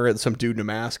corner at some dude in a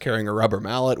mask carrying a rubber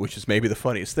mallet, which is maybe the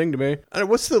funniest thing to me. And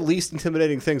what's the least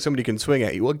intimidating thing somebody can swing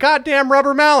at you? A goddamn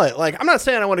rubber mallet. Like, I'm not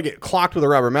saying I want to get clocked with a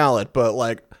rubber mallet, but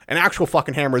like, an actual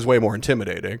fucking hammer is way more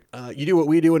intimidating. You do what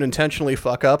we do and intentionally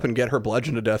fuck up and get her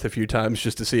bludgeoned to death a few times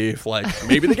just to see if, like,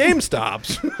 maybe the game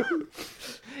stops.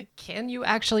 Can you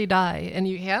actually die? And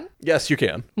you can? Yes, you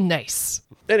can. Nice.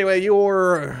 Anyway,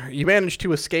 you manage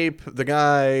to escape the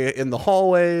guy in the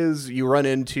hallways. You run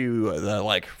into the,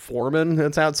 like, foreman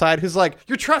that's outside who's like,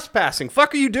 you're trespassing.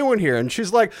 Fuck are you doing here? And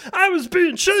she's like, I was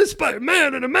being chased by a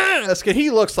man in a mask. And he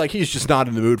looks like he's just not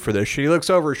in the mood for this shit. He looks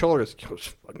over his shoulder and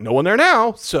goes, no one there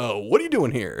now. So what are you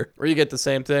doing here? Or you get the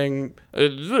same thing.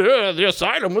 The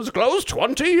asylum was closed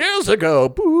 20 years ago.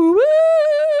 Boo-woo.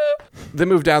 They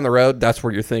move down the road. That's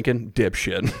where you're thinking,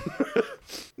 dipshit.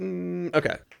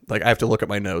 Okay. Like, I have to look at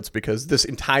my notes because this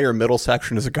entire middle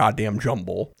section is a goddamn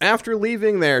jumble. After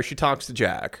leaving there, she talks to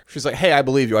Jack. She's like, hey, I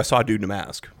believe you. I saw a dude in a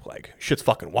mask. Like, shit's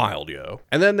fucking wild, yo.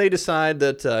 And then they decide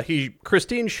that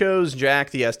Christine shows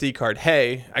Jack the SD card.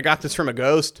 Hey, I got this from a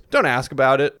ghost. Don't ask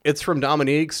about it. It's from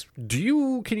Dominique's.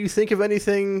 Can you think of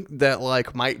anything that,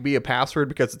 like, might be a password?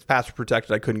 Because it's password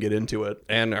protected. I couldn't get into it.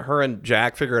 And her and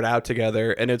Jack figure it out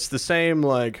together. And it's the same,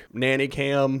 like, nanny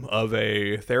cam of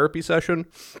a therapy session.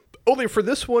 Only for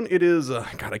this one, it is,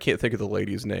 God, I can't think of the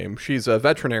lady's name. She's a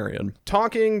veterinarian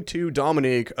talking to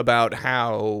Dominique about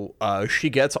how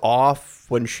she gets off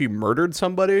when she murdered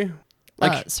somebody.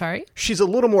 Like, sorry? She's a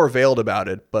little more veiled about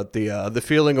it, but the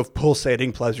feeling of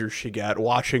pulsating pleasure she got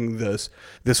watching this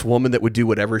woman that would do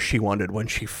whatever she wanted when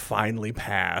she finally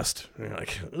passed. And you're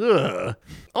like, ugh.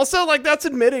 Also, like, that's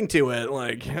admitting to it.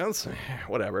 Like, that's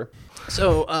whatever.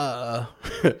 So,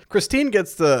 Christina,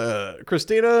 gets the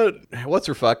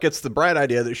bright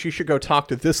idea that she should go talk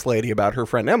to this lady about her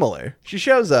friend Emily. She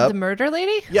shows up. The murder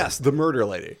lady? Yes, the murder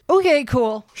lady. Okay,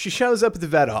 cool. She shows up at the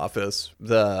vet office.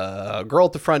 The girl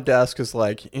at the front desk is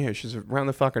like, yeah, she's around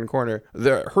the fucking corner.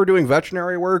 Her doing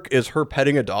veterinary work is her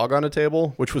petting a dog on a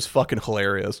table, which was fucking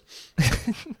hilarious.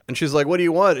 And she's like, what do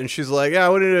you want? And she's like, yeah, I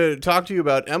wanted to talk to you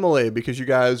about Emily because you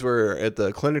guys were at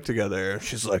the clinic together.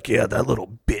 She's like, yeah, that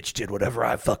little bitch did whatever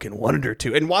I fucking wanted her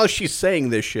to. And while she's saying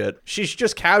this shit, she's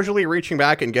just casually reaching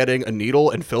back and getting a needle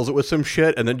and fills it with some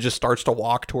shit and then just starts to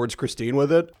walk towards Christine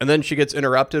with it. And then she gets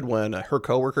interrupted when her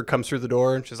coworker comes through the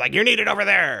door and she's like, you need it over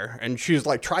there. And she's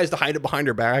like, tries to hide it behind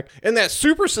her back. And that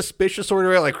super suspicious sort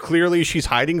of way, like clearly she's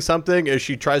hiding something as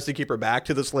she tries to keep her back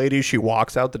to this lady. She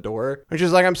walks out the door and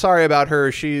she's like, I'm sorry about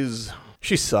her.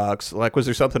 She sucks. Like, was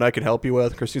there something I could help you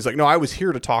with? Christine's like, no, I was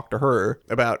here to talk to her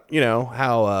about, you know,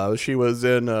 how she was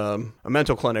in a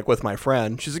mental clinic with my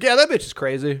friend. She's like, yeah, that bitch is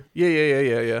crazy.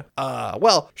 Yeah.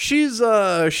 Well, she's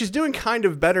doing kind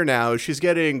of better now. She's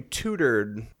getting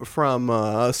tutored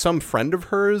from some friend of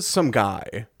hers, some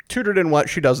guy. Tutored in what?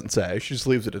 She doesn't say. She just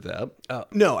leaves it at that.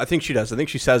 No, I think she does. I think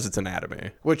she says it's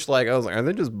anatomy. Which, like, I was like, are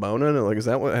they just boning? Like, is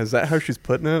that how she's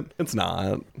putting it? It's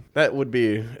not. That would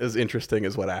be as interesting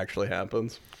as what actually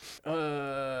happens.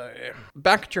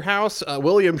 Back at your house,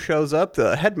 William shows up,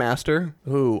 the headmaster,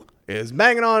 who is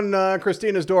banging on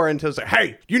Christina's door and says,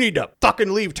 hey, you need to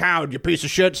fucking leave town, you piece of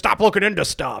shit. Stop looking into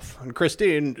stuff. And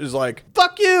Christine is like,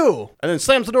 fuck you. And then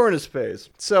slams the door in his face.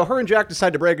 So her and Jack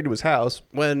decide to break into his house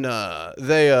when they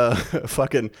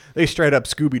straight up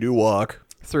Scooby-Doo walk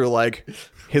through like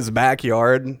his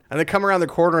backyard, and they come around the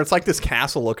corner. It's like this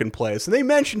castle looking place, and they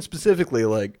mention specifically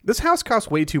like this house costs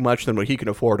way too much than what he can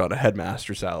afford on a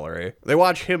headmaster salary. They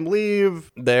watch him leave.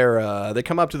 They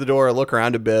come up to the door, look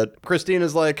around a bit.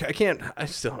 Christina's like,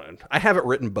 I have it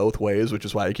written both ways, which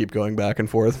is why I keep going back and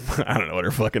forth. I don't know what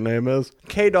her fucking name is.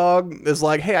 K-Dog is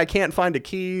like, hey, I can't find a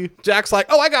key. Jack's like,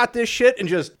 oh, I got this shit, and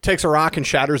just takes a rock and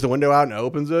shatters the window out and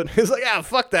opens it. He's like, yeah,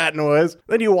 fuck that noise.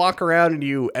 Then you walk around and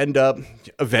you end up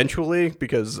eventually,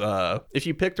 because if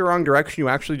you pick the wrong direction, you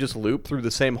actually just loop through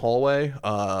the same hallway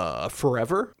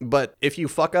forever. But if you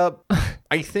fuck up,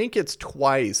 I think it's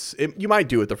twice. You might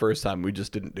do it the first time. We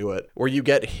just didn't do it. Or you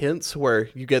get hints where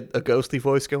you get a ghostly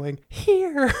voice going,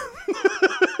 here.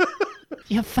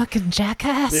 You fucking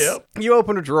jackass. Yep. You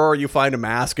open a drawer, you find a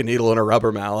mask, a needle, and a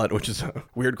rubber mallet, which is a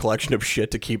weird collection of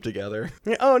shit to keep together.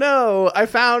 Oh no, I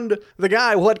found the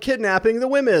guy kidnapping the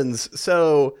women's.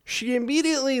 So she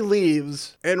immediately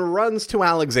leaves and runs to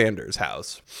Alexander's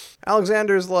house.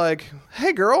 Alexander's like,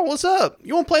 hey girl, what's up?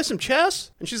 You want to play some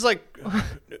chess? And she's like,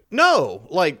 no.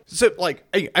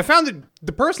 Hey, I found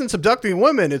the person that's abducting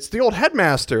women. It's the old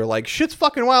headmaster. Like, shit's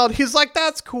fucking wild. He's like,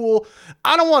 that's cool.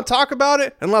 I don't want to talk about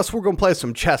it unless we're going to play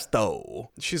some chess,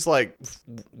 though. She's like,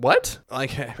 what?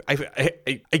 Like,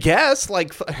 I guess,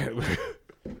 like...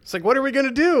 It's like, what are we gonna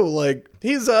do? Like,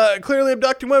 he's clearly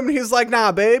abducting women. He's like,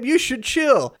 nah, babe, you should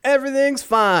chill. Everything's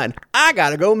fine. I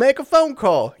gotta go make a phone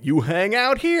call. You hang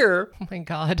out here. Oh my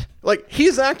God. Like,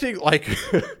 he's acting like...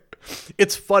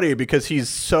 It's funny because he's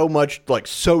so much, like,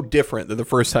 so different than the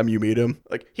first time you meet him.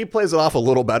 Like, he plays it off a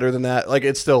little better than that. Like,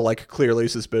 it's still, like, clearly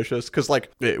suspicious. Because, like,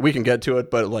 we can get to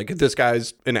it, but, like, this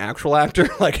guy's an actual actor.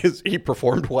 Like, he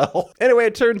performed well. Anyway,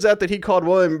 it turns out that he called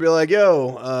William and be like,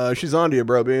 yo, she's on to you,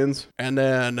 bro beans. And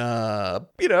then,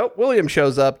 William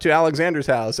shows up to Alexander's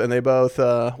house. And they both,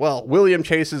 William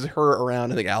chases her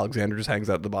around. I think Alexander just hangs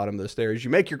out at the bottom of the stairs.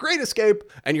 You make your great escape.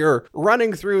 And you're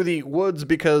running through the woods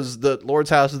because the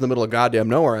Lord's house is in the middle of goddamn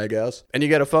nowhere, I guess. And you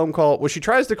get a phone call. Well, she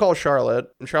tries to call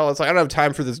Charlotte, and Charlotte's like, I don't have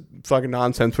time for this fucking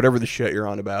nonsense, whatever the shit you're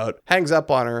on about. Hangs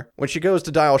up on her. When she goes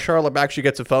to dial Charlotte back, she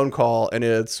gets a phone call, and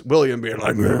it's William being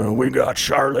like, we got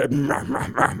Charlotte.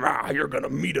 You're gonna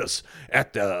meet us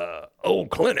at the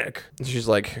old clinic. And she's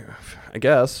like, I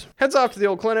guess. Heads off to the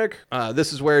old clinic.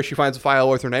 This is where she finds a file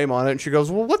with her name on it, and she goes,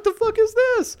 well, what the fuck is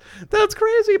this? That's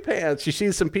crazy pants. She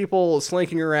sees some people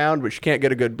slinking around, but she can't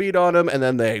get a good beat on them, and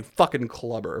then they fucking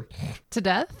club her. To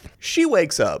death? She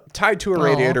wakes up, tied to a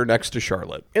radiator next to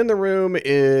Charlotte. In the room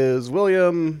is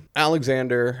William,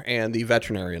 Alexander, and the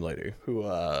veterinarian lady, who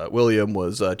William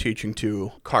was teaching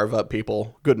to carve up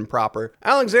people good and proper.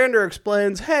 Alexander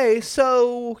explains, hey,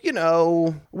 so,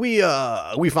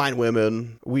 we find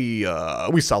women, we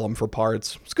sell them for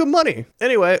parts. It's good money.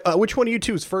 Anyway, which one of you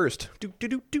two is first?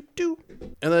 Do.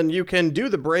 And then you can do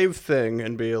the brave thing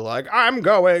and be like, I'm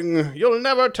going. You'll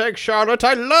never take Charlotte.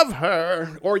 I love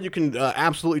her. Or you can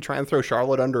absolutely try and throw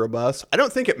Charlotte under a bus. I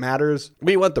don't think it matters.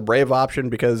 We went the brave option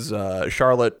because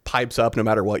Charlotte pipes up no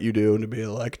matter what you do and to be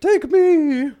like, take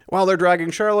me. While they're dragging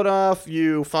Charlotte off,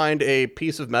 you find a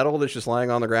piece of metal that's just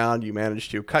laying on the ground. You manage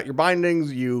to cut your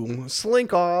bindings. You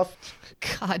slink off.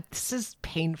 God, this is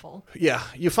painful. Yeah,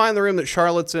 you find the room that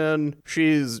Charlotte's in.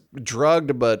 She's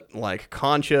drugged but, like,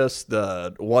 conscious.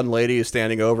 The one lady is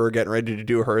standing over, getting ready to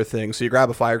do her thing. So you grab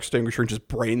a fire extinguisher and just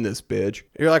brain this bitch.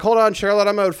 You're like, hold on, Charlotte,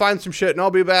 I'm gonna find some shit and I'll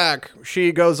be back.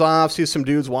 She goes off, sees some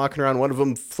dudes walking around. One of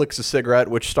them flicks a cigarette,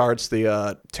 which starts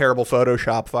the terrible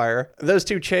Photoshop fire. Those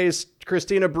two chase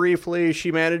Christina briefly.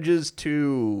 She manages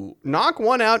to knock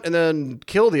one out and then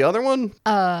kill the other one.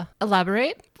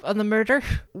 Elaborate on the murder?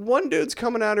 One dude's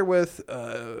coming at her with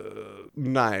a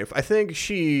knife. I think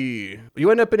you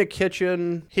end up in a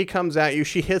kitchen. He comes at you.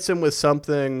 She hits him with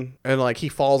something and like he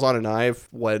falls on a knife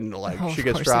when she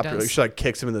gets dropped. She like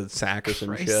kicks him in the sack or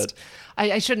some shit.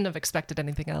 I shouldn't have expected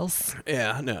anything else.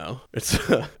 Yeah, no. It's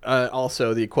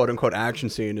also the quote unquote action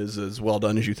scene is as well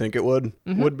done as you think it would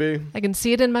be. I can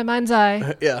see it in my mind's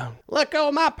eye. Yeah. Let go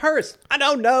of my purse. I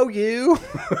don't know you.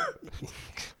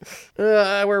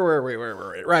 Where were we?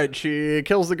 Right, she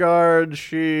kills the guard,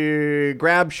 she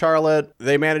grabs Charlotte,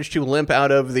 they manage to limp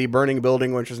out of the burning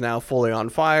building, which is now fully on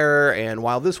fire, and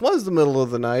while this was the middle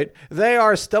of the night, they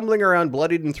are stumbling around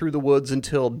bloodied and through the woods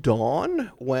until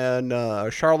dawn, when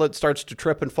Charlotte starts to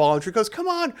trip and fall, and she goes, come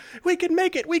on, we can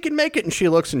make it, and she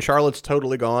looks and Charlotte's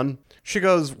totally gone. She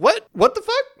goes, what the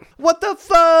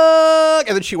fuck?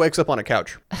 And then she wakes up on a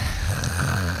couch.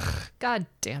 God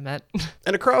damn it.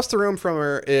 And across the room from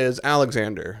her is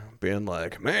Alexander, being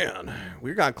like, man,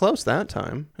 we got close that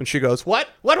time. And she goes, what?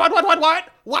 What?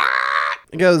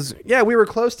 He goes, yeah, we were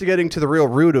close to getting to the real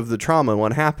root of the trauma and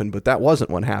what happened, but that wasn't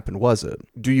what happened, was it?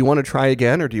 Do you want to try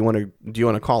again, or do you want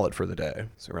to call it for the day?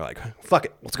 So we're like, fuck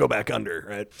it, let's go back under,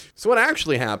 right? So what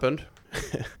actually happened,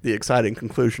 the exciting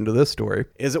conclusion to this story,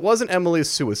 is it wasn't Emily's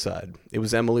suicide. It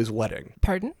was Emily's wedding.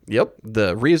 Pardon? Yep.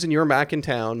 The reason you're back in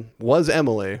town was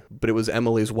Emily, but it was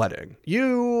Emily's wedding.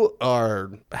 You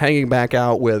are hanging back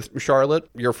out with Charlotte,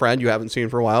 your friend you haven't seen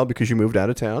for a while because you moved out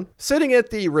of town, sitting at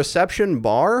the reception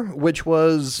bar, which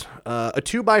was a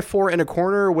 2x4 in a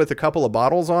corner with a couple of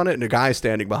bottles on it and a guy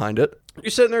standing behind it. You're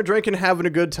sitting there drinking, having a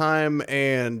good time,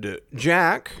 and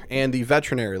Jack and the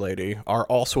veterinary lady are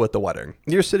also at the wedding.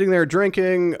 You're sitting there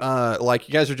drinking, like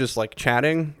you guys are just like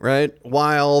chatting, right?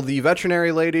 While the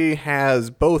veterinary lady has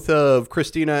both of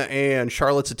Christina and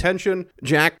Charlotte's attention,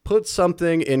 Jack puts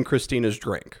something in Christina's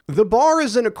drink. The bar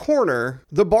is in a corner.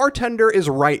 The bartender is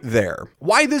right there.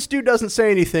 Why this dude doesn't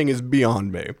say anything is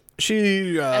beyond me.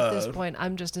 At this point,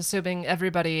 I'm just assuming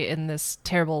everybody in this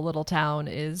terrible little town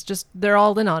is just, they're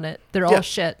all in on it. They're all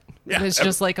shit. Yeah. It's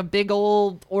just like a big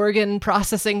old organ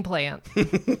processing plant.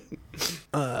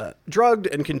 Drugged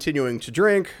and continuing to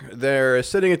drink. They're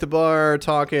sitting at the bar,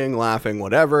 talking, laughing,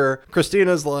 whatever.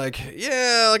 Christina's like,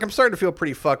 yeah, like I'm starting to feel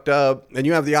pretty fucked up, and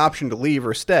you have the option to leave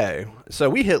or stay. So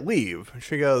we hit leave.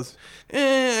 She goes,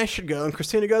 I should go. And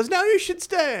Christina goes, no, you should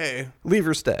stay. Leave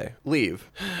or stay? Leave.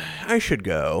 I should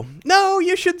go. No,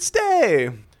 you should stay.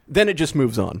 Then it just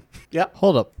moves on. Yeah.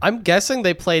 Hold up. I'm guessing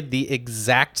they played the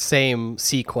exact same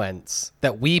sequence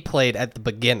that we played at the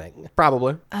beginning.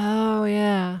 Probably. Oh,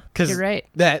 yeah. You're right.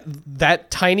 That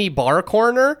tiny bar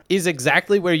corner is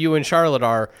exactly where you and Charlotte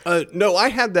are. No, I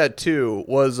had that too.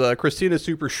 Was Christina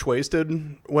super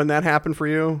wasted when that happened for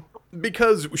you?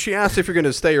 Because she asked if you're going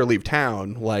to stay or leave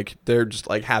town. Like, they're just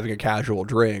like having a casual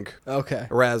drink. Okay.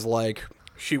 Whereas, like,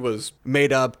 she was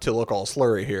made up to look all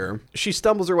slurry here. She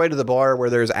stumbles her way to the bar where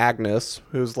there's Agnes,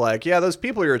 who's like, yeah, those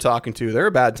people you're talking to, they're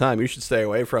a bad time. You should stay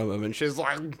away from them. And she's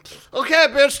like, okay,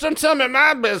 bitch, don't tell me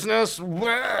my business.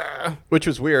 Which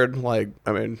was weird. Like,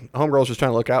 I mean, homegirl's just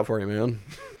trying to look out for you, man.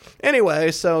 Anyway,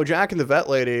 so Jack and the vet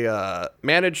lady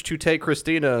managed to take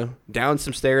Christina down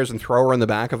some stairs and throw her in the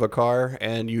back of a car,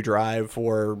 and you drive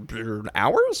for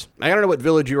hours? I don't know what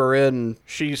village you are in.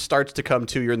 She starts to come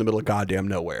to. You're in the middle of goddamn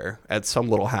nowhere at some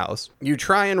little house. You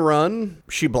try and run.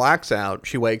 She blacks out.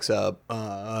 She wakes up.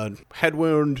 Head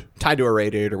wound tied to a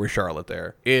radiator with Charlotte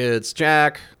there. It's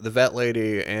Jack, the vet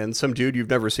lady, and some dude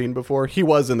you've never seen before. He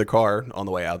was in the car on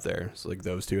the way out there. It's like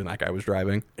those two, and that guy was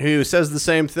driving. Who says the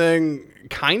same thing,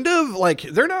 kind of. Like,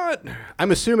 they're not,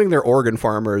 I'm assuming they're organ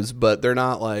farmers, but they're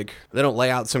not like, they don't lay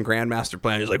out some grandmaster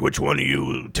plan. He's like, which one of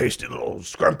you tasty little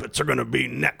scrumpets are going to be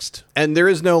next? And there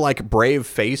is no like brave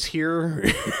face here.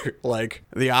 Like,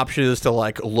 the option is to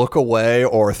like look away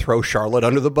or throw Charlotte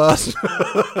under the bus.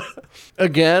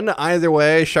 Again, either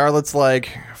way, Charlotte's like,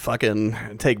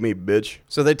 fucking take me, bitch.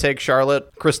 So they take Charlotte.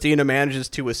 Christina manages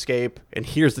to escape, and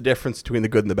here's the difference between the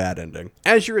good and the bad ending.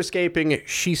 As you're escaping,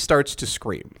 she starts to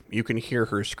scream. You can hear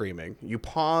her screaming. You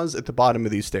pause at the bottom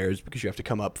of these stairs because you have to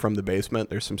come up from the basement.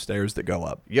 There's some stairs that go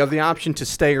up. You have the option to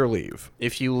stay or leave.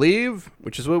 If you leave,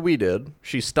 which is what we did,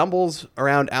 she stumbles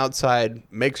around outside,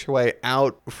 makes her way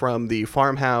out from the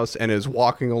farmhouse, and is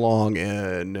walking along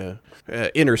in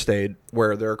interstate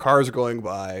where there are cars going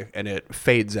by, and it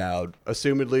fades out.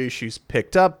 Assumedly, she's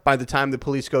picked up. By the time the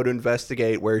police go to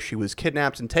investigate where she was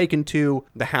kidnapped and taken to,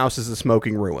 the house is a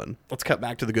smoking ruin. Let's cut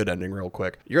back to the good ending real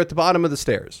quick. You're at the bottom of the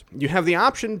stairs. You have the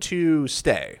option to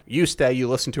stay. You stay, you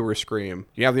listen to her scream.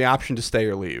 You have the option to stay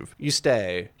or leave. You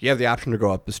stay. You have the option to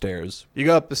go up the stairs. You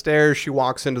go up the stairs, she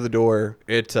walks into the door.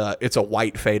 It's a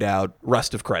white fade out,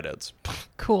 rest of credits.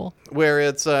 Cool. Where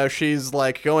it's she's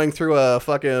like going through a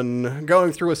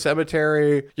cemetery.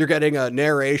 You're getting a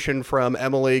narration from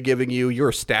Emily giving you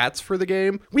your stats for the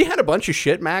game. We had a bunch of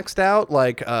shit maxed out,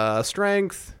 like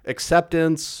strength,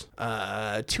 acceptance,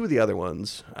 two of the other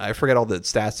ones. I forget all the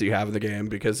stats that you have in the game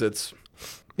because it's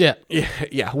Yeah,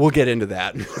 we'll get into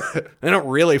that. They don't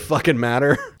really fucking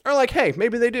matter. Or like, hey,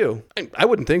 maybe they do. I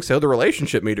wouldn't think so. The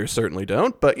relationship meters certainly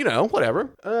don't, but you know,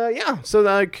 whatever. Yeah. So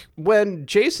like when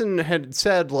Jason had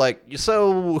said like,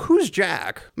 so who's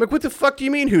Jack? I'm like, what the fuck do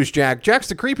you mean who's Jack? Jack's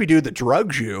the creepy dude that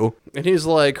drugs you. And he's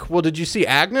like, well, did you see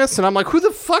Agnes? And I'm like, who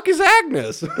the fuck is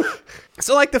Agnes?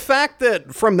 So like the fact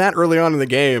that from that early on in the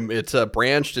game, it's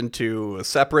branched into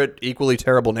separate, equally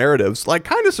terrible narratives, like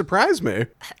kind of surprised me.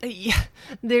 Yeah,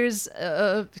 there's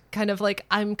kind of like,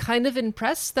 I'm kind of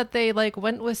impressed that they like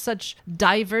went with with such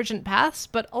divergent paths,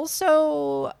 but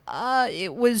also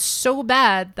it was so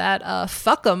bad that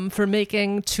fuck them for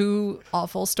making 2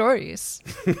 awful stories.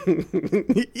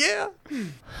 Yeah.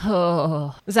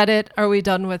 Oh, is that it? Are we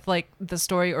done with like the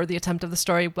story or the attempt of the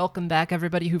story? Welcome back,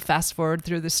 everybody who fast forward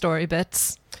through the story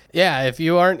bits. Yeah, if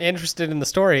you aren't interested in the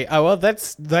story, well,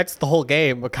 that's the whole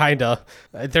game, kinda.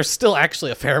 There's still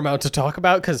actually a fair amount to talk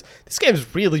about because this game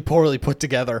is really poorly put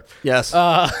together. Yes.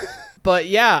 But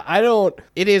yeah,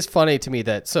 it is funny to me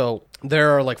that, so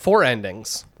there are like 4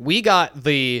 endings. We got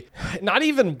the not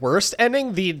even worst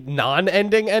ending, the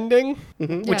non-ending ending,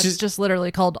 Which is just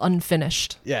literally called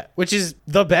unfinished. yeah, which is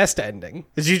the best ending.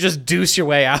 Is you just deuce your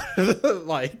way out of the,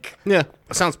 like, Yeah.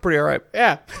 Sounds pretty all right.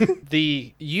 yeah.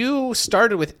 You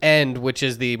started with end, which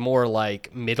is the more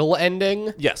like middle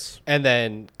ending. Yes. And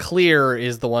then clear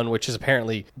is the one which is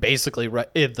apparently basically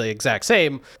the exact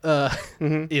same,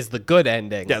 is the good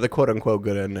ending. Yeah, the quote unquote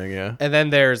good ending, yeah. And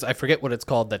then there's, I forget what it's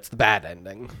called, that's the bad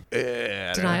ending.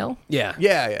 Denial. Yeah.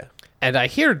 Yeah. And I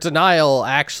hear Denial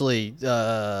actually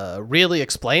really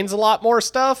explains a lot more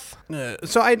stuff.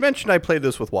 So I had mentioned I played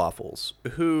this with Waffles,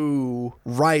 who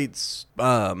writes,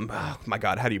 oh my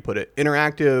God, how do you put it?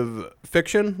 Interactive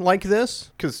fiction like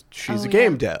this? Because she's a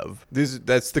game dev.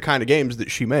 That's the kind of games that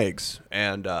she makes.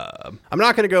 And I'm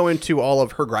not going to go into all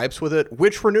of her gripes with it,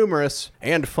 which were numerous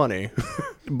and funny.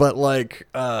 But like,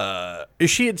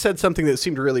 she had said something that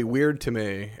seemed really weird to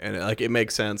me, and like it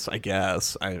makes sense, I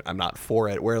guess. I'm not for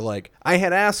it. Where like I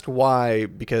had asked why,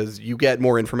 because you get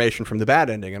more information from the bad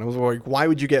ending, and I was like, why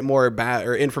would you get more bad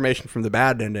or information from the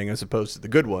bad ending as opposed to the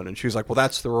good one? And she was like, well,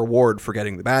 that's the reward for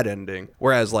getting the bad ending.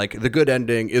 Whereas like the good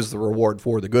ending is the reward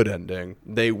for the good ending.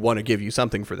 They want to give you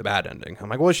something for the bad ending. I'm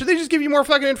like, well, should they just give you more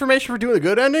fucking information for doing the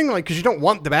good ending? Like, because you don't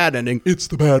want the bad ending. It's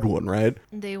the bad one, right?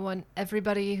 They want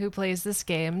everybody who plays this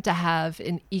game to have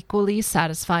an equally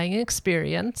satisfying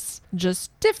experience,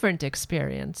 just different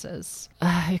experiences.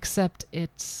 Except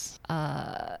its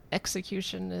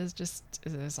execution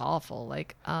is awful.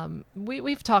 Like,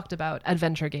 we've talked about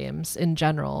adventure games in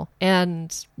general,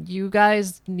 and you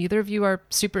guys, neither of you are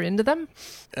super into them.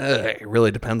 It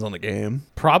really depends on the game.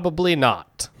 Probably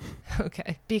not.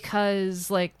 Okay. Because,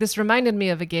 like, this reminded me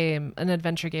of an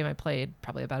adventure game I played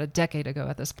probably about a decade ago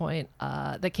at this point,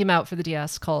 that came out for the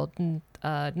DS called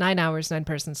 9 Hours, 9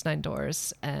 Persons, 9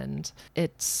 Doors. And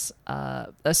it's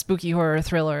a spooky horror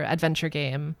thriller adventure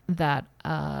game that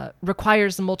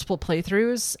requires multiple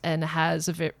playthroughs and has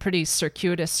a pretty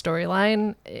circuitous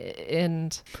storyline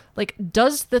and, like,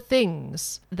 does the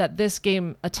things that this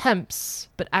game attempts,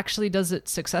 but actually does it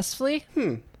successfully.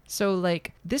 So,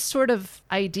 like, this sort of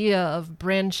idea of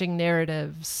branching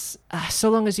narratives, so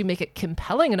long as you make it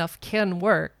compelling enough, can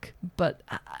work. But,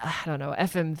 I don't know,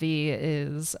 FMV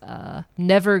is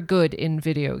never good in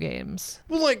video games.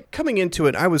 Well, like, coming into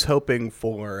it, I was hoping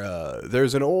for,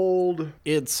 there's an old,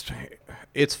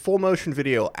 it's full motion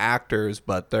video actors,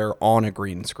 but they're on a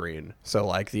green screen. So,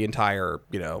 like, the entire,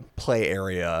 play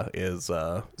area is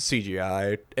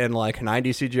CGI, and, like,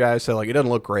 90s CGI, so, like, it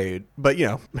doesn't look great. But,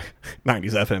 90s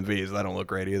FMVs, that don't look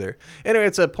great either. Anyway,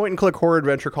 it's a point-and-click horror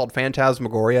adventure called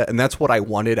Phantasmagoria, and that's what I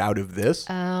wanted out of this.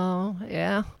 Oh,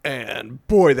 yeah. And,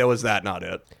 boy, was that not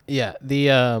it. Yeah,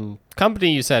 the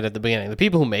company you said at the beginning, the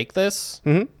people who make this,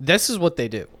 this is what they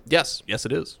do. Yes,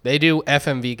 it is. They do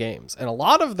FMV games, and a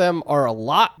lot of them are a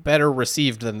lot better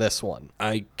received than this one.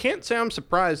 I can't say I'm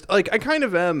surprised. Like, I kind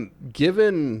of am,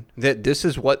 given that this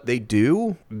is what they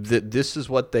do, that this is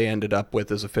what they ended up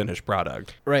with as a finished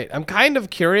product. Right. I'm kind of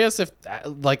curious if,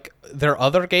 like, their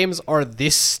other games are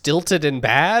this stilted and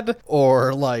bad,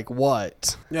 or, like,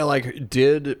 what? Yeah, like,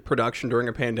 did production during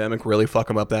a pandemic really fuck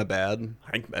them up that bad?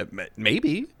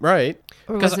 Maybe. Right.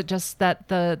 Or was it just that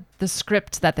the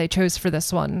script that they chose for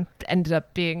this one ended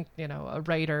up being, a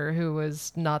writer who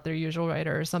was not their usual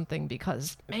writer or something?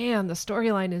 Because, man, the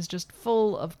storyline is just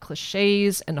full of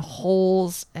cliches and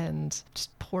holes and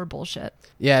just poor bullshit.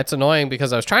 Yeah, it's annoying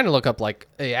because I was trying to look up, like,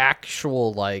 a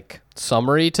actual, like,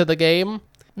 summary to the game.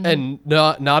 And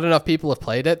not enough people have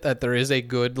played it that there is a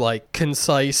good, like,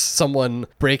 concise someone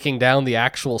breaking down the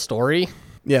actual story.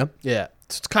 Yeah. Yeah.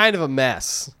 It's kind of a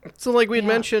mess. So, like, we had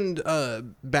mentioned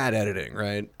bad editing,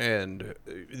 right? And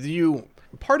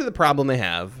part of the problem they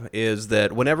have is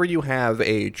that whenever you have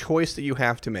a choice that you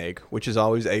have to make, which is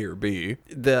always A or B,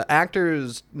 the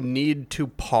actors need to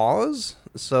pause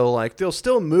So like they'll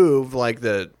still move, like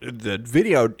the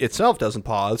video itself doesn't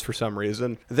pause for some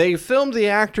reason. They filmed the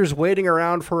actors waiting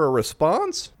around for a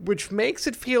response, which makes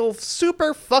it feel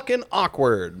super fucking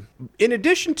awkward. In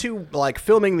addition to like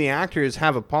filming the actors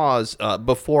have a pause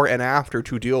before and after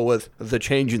to deal with the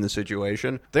change in the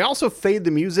situation, they also fade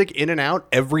the music in and out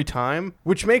every time,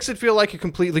 which makes it feel like a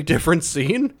completely different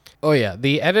scene. Oh yeah,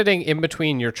 the editing in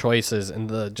between your choices and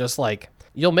the just like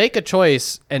you'll make a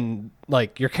choice and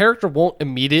like your character won't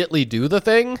immediately do the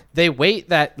thing. They wait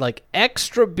that like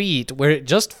extra beat where it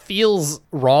just feels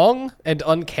wrong and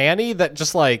uncanny that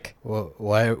just like,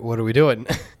 why? What are we doing?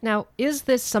 Now, is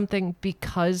this something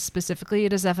because specifically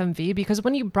it is FMV? Because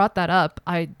when you brought that up,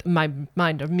 my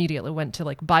mind immediately went to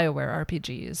like BioWare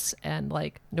RPGs, and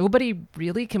like nobody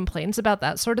really complains about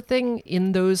that sort of thing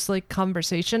in those like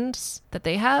conversations that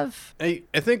they have. I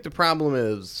think the problem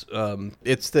is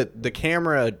it's that the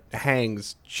camera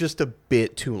hangs just a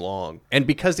bit too long, and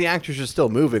because the actors are still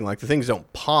moving, like the things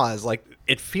don't pause, like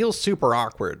it feels super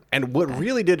awkward. And what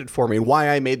really did it for me, and why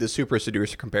I made the Super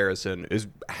Seducer comparison, is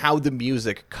how the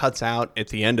music cuts out at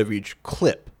the end of each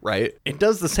clip, right? It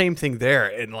does the same thing there,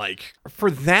 and like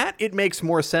for that it makes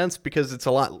more sense because it's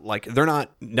a lot like they're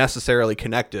not necessarily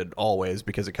connected always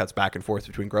because it cuts back and forth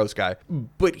between Gross Guy.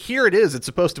 But here it is, it's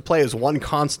supposed to play as one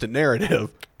constant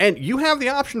narrative. And you have the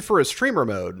option for a streamer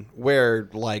mode where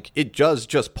like it does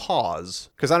just pause,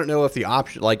 because I don't know if the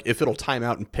option, like if it'll time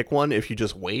out and pick one if you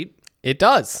just wait. It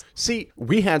does. See,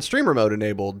 we had streamer mode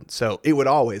enabled, so it would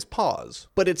always pause.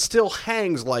 But it still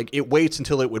hangs, like it waits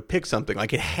until it would pick something.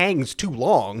 Like it hangs too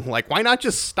long. Like, why not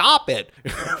just stop it?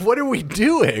 What are we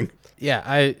doing?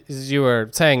 Yeah, as you were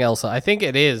saying, Elsa, I think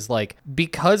it is like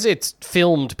because it's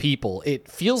filmed people, it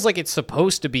feels like it's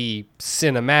supposed to be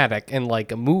cinematic and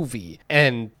like a movie.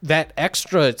 And that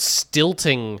extra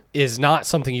stilting is not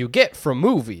something you get from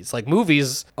movies. Like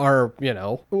movies are, you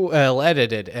know, well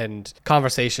edited and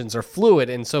conversations are fluid.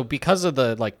 And so because of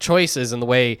the like choices and the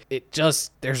way it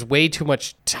just, there's way too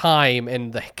much time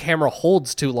and the camera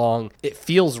holds too long, it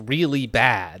feels really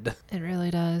bad. It really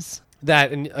does.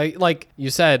 That, and like you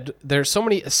said, there's so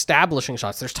many establishing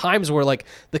shots. There's times where like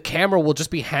the camera will just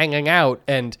be hanging out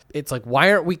and it's like,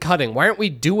 why aren't we cutting? Why aren't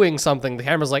we doing something? The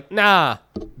camera's like, nah,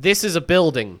 this is a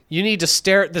building. You need to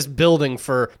stare at this building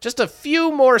for just a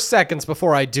few more seconds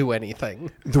before I do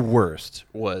anything. The worst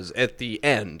was at the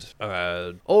end.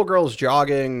 Old girl's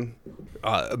jogging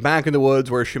back in the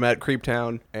woods where she met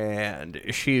Creeptown, and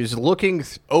she's looking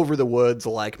over the woods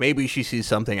like maybe she sees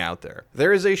something out there.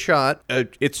 There is a shot.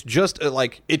 It's just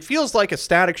like, it feels like a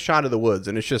static shot of the woods,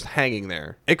 and it's just hanging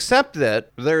there. Except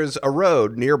that there's a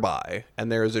road nearby,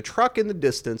 and there's a truck in the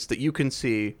distance that you can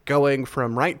see going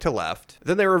from right to left.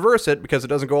 Then they reverse it because it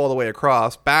doesn't go all the way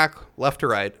across, back, left to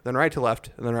right, then right to left,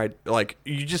 and then right. Like,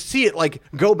 you just see it like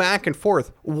go back and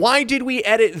forth. Why did we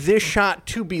edit this shot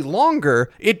to be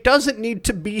longer? It doesn't need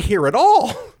to be here at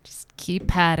all. Just keep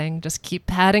padding. Just keep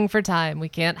padding for time. We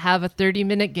can't have a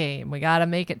 30-minute game. We gotta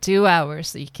make it 2 hours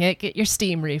so you can't get your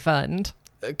Steam refund.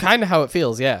 Kind of how it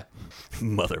feels, yeah.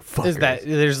 Motherfucker. Is that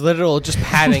there's literal just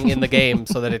padding in the game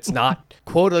so that it's not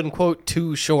quote unquote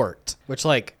too short, which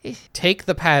like take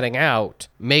the padding out,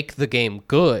 make the game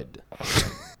good.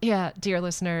 Yeah, dear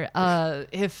listener,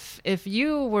 if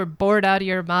you were bored out of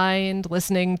your mind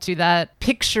listening to that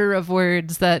picture of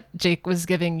words that Jake was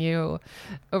giving you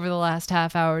over the last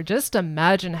half hour, just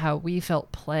imagine how we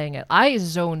felt playing it. I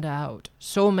zoned out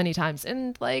so many times,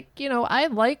 and like, you know, I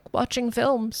like watching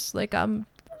films. Like I'm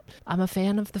a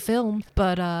fan of the film,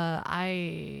 but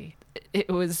it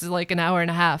was like an hour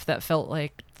and a half that felt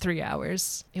like 3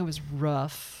 hours. It was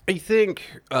rough. I think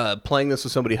playing this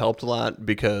with somebody helped a lot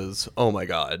because, oh my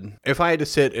god, if I had to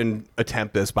sit and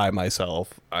attempt this by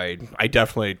myself, I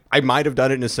might have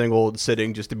done it in a single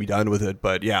sitting just to be done with it,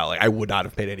 but yeah, like I would not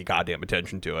have paid any goddamn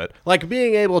attention to it. Like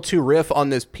being able to riff on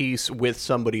this piece with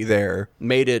somebody there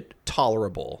made it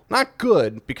tolerable. Not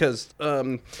good, because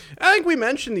I think we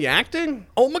mentioned the acting.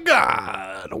 Oh my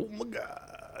god.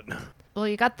 Well,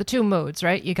 you got the two modes,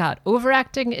 right? You got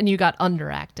overacting and you got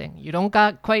underacting. You don't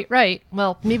got quite right.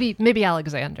 Well, maybe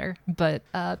Alexander, but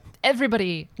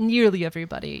nearly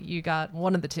everybody, you got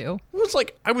one of the two. It was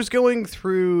like I was going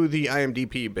through the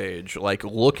IMDb page, like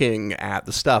looking at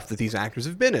the stuff that these actors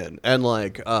have been in, and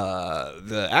like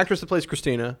the actress that plays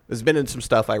Christina has been in some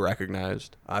stuff I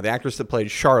recognized. The actress that played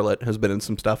Charlotte has been in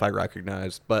some stuff I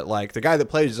recognized, but like the guy that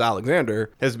plays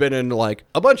Alexander has been in like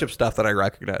a bunch of stuff that I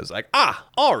recognize. Like,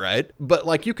 all right. but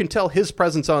like you can tell his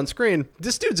presence on screen,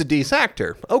 this dude's a decent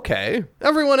actor. Okay.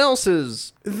 Everyone else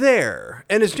is there.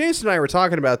 And as Jason and I were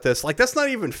talking about this, like that's not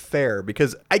even fair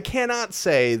because I cannot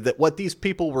say that what these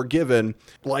people were given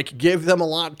like gave them a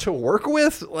lot to work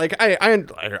with. Like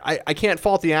I can't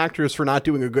fault the actors for not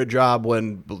doing a good job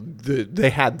when they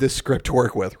had this script to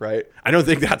work with, right? I don't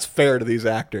think that's fair to these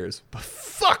actors. But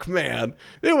fuck, man.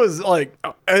 It was like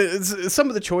some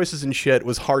of the choices and shit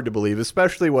was hard to believe,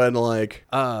 especially when like,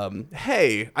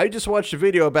 hey, I just watched a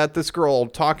video about this girl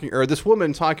talking, or this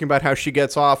woman talking about how she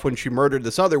gets off when she murdered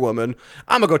this other woman.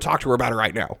 I'm gonna go talk to her about it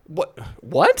right now. What?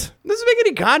 Doesn't make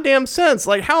any goddamn sense.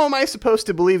 Like, how am I supposed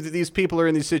to believe that these people are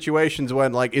in these situations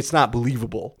when like it's not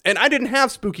believable? And I didn't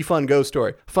have spooky fun ghost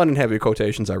story. Fun in heavy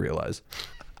quotations, I realize.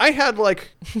 I had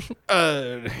like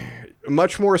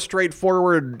much more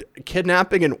straightforward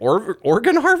kidnapping and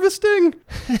organ harvesting.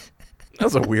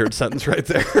 That's a weird sentence right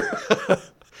there.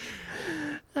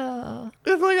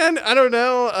 It's like, I don't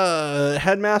know.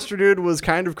 Headmaster dude was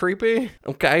kind of creepy.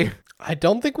 Okay. I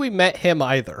don't think we met him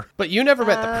either. But you never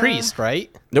met the priest, right?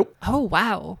 Nope. Oh,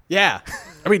 wow. Yeah.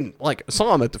 I mean, like,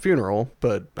 saw him at the funeral,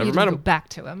 but never You met didn't him. go back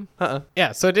to him.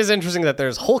 Yeah, so it is interesting that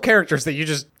there's whole characters that you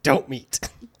just don't meet.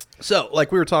 So,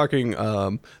 like we were talking,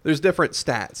 there's different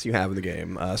stats you have in the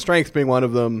game. Strength being one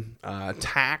of them.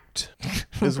 Tact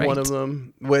is one of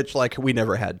them, which, like, we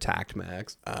never had tact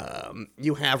max.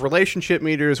 You have relationship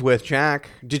meters with Jack.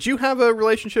 Did you have a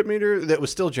relationship meter that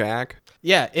was still Jack?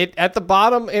 Yeah, it at the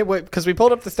bottom, because we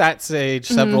pulled up the stats page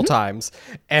several times,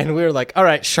 and we were like, all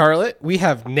right, Charlotte, we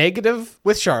have negative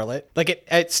with Charlotte. Like,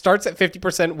 it starts at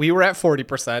 50%. We were at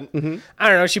 40%. I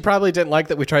don't know. She probably didn't like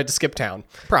that we tried to skip town.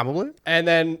 Probably. And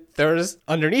then there's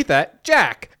underneath that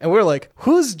Jack, and we were like,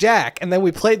 who's Jack? And then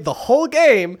we played the whole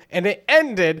game and it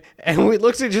ended and we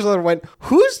looked at each other and went,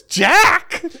 who's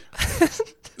Jack?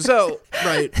 So,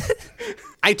 right,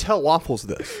 I tell Waffles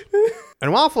this,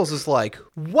 and Waffles is like,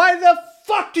 why the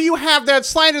fuck do you have that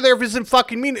slider there if it doesn't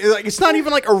fucking mean it? Like, it's not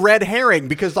even like a red herring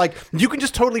because like you can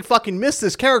just totally fucking miss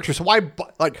this character. So why,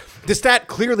 like, the stat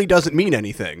clearly doesn't mean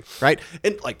anything, right?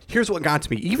 And like, here's what got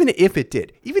to me. Even if it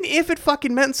did, even if it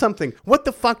fucking meant something, what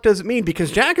the fuck does it mean?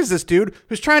 Because Jack is this dude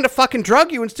who's trying to fucking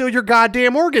drug you and steal your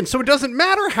goddamn organs. So it doesn't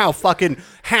matter how fucking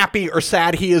happy or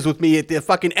sad he is with me at the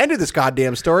fucking end of this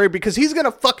goddamn story because he's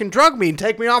gonna fucking drug me and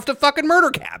take me off to fucking murder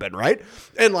cabin, right?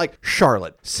 And like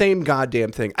Charlotte, same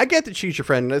goddamn thing. I get that she's your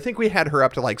friend, and I think we had her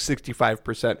up to like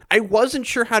 65%. I wasn't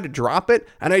sure how to drop it,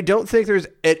 and I don't think there's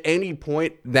at any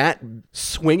point that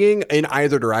swinging in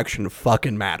either direction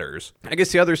fucking matters. I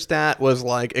guess the other stat was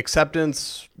like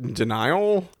acceptance,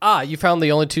 denial. You found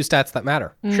the only two stats that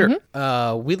matter. Sure.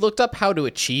 We looked up how to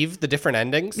achieve the different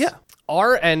endings. Yeah.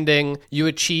 Our ending you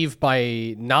achieve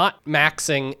by not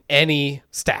maxing any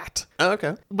stat. Oh,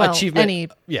 okay. Well,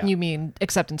 Achievement- you mean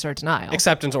acceptance or denial.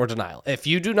 Acceptance or denial. If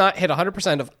you do not hit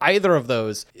 100% of either of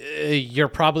those, you're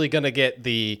probably going to get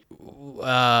the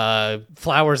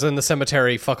flowers in the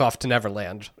cemetery, fuck off to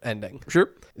Neverland ending.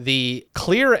 Sure. The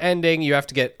clear ending, you have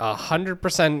to get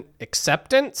 100%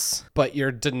 acceptance, but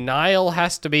your denial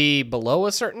has to be below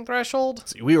a certain threshold.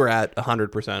 See, we were at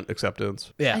 100%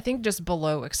 acceptance. Yeah. I think just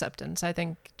below acceptance. I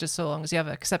think just so long as you have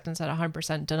acceptance at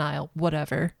 100%, denial,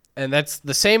 whatever. And that's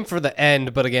the same for the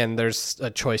end, but again, there's a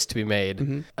choice to be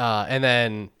made. And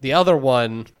then the other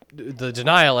one, the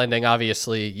denial ending,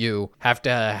 obviously, you have to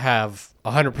have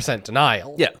 100%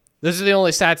 denial. Yeah. Those are the only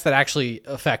stats that actually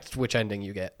affect which ending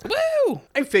you get. Woo!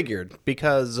 I figured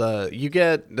because you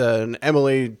get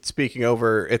Emily speaking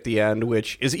over at the end,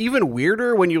 which is even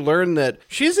weirder when you learn that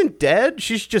she isn't dead.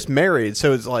 She's just married.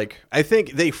 So it's like, I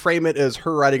think they frame it as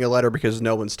her writing a letter because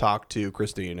no one's talked to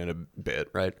Christine in a bit,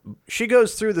 right? She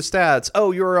goes through the stats.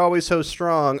 Oh, you were always so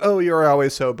strong. Oh, you were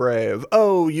always so brave.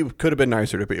 Oh, you could have been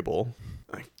nicer to people.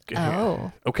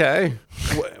 Oh. Okay.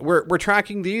 We're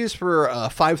tracking these for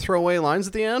 5 throwaway lines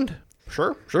at the end?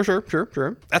 Sure. That's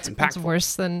It's impactful.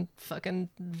 worse than fucking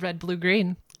red, blue,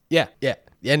 green. Yeah. The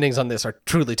endings on this are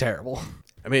truly terrible.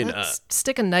 I mean, Let's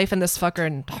stick a knife in this fucker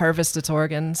and harvest its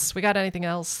organs. We got anything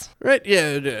else? right?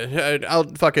 Yeah,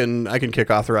 I can kick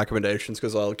off the recommendations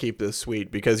because I'll keep this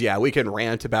sweet because, yeah, we can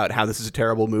rant about how this is a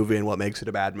terrible movie and what makes it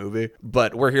a bad movie,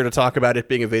 but we're here to talk about it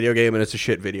being a video game and it's a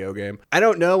shit video game. I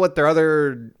don't know what their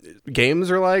other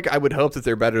games are like. I would hope that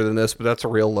they're better than this, but that's a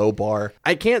real low bar.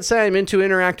 I can't say I'm into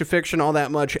interactive fiction all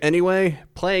that much anyway.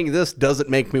 Playing this doesn't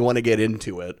make me want to get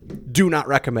into it. Do not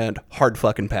recommend. Hard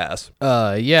fucking pass.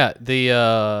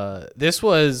 This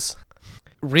was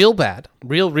real bad.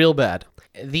 Real bad.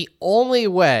 The only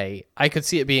way I could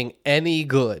see it being any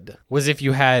good was if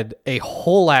you had a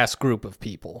whole ass group of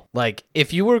people. Like,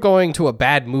 if you were going to a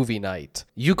bad movie night,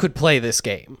 you could play this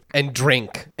game and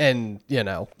drink and,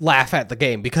 laugh at the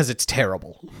game because it's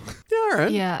terrible. Yeah, all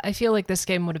right. Yeah, I feel like this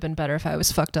game would have been better if I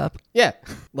was fucked up. Yeah.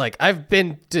 Like,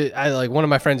 one of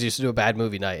my friends used to do a bad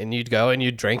movie night, and you'd go and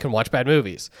you'd drink and watch bad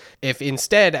movies. If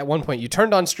instead, at one point, you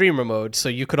turned on streamer mode so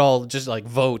you could all just,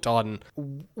 vote on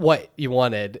what you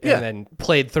wanted and then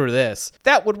played through this,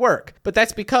 that would work. But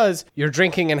that's because you're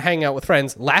drinking and hanging out with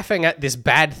friends, laughing at this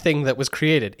bad thing that was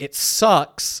created. It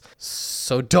sucks,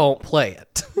 so don't play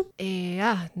it.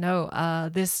 Yeah, no,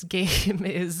 this game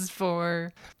is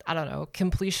for, I don't know,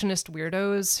 completionist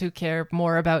weirdos who care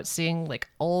more about seeing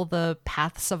all the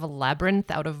paths of a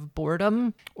labyrinth out of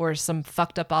boredom or some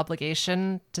fucked up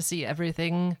obligation to see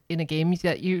everything in a game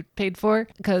that you paid for,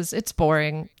 because it's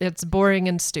boring. It's boring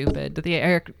and stupid.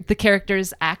 The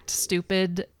characters act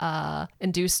stupid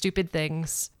and do stupid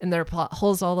things, and there are plot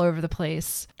holes all over the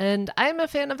place. And I'm a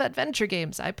fan of adventure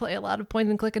games. I play a lot of point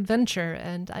and click adventure,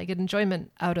 and I get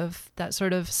enjoyment out of that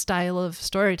sort of style of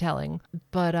storytelling.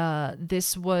 But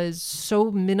this was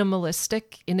so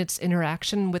minimalistic in its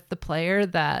interaction with the player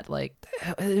that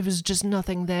it was just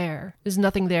nothing there. There's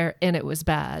nothing there, and it was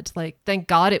bad. Thank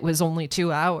God it was only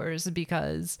 2 hours,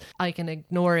 because I can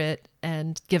ignore it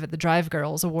and give it the Drive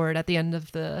Girls award at the end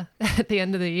of the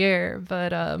year.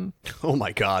 But Oh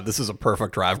my God, this is a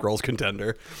perfect Drive Girls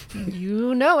contender.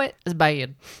 you know it. It's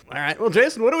bad. All right, well,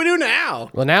 Jason, what do we do now?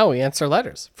 Well, now we answer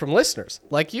letters from listeners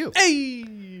like you. Hey.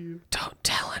 Don't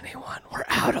tell anyone. We're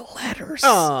out of letters.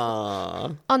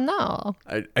 Aww. Oh no.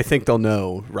 I think they'll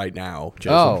know right now,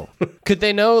 Jason. Oh. Could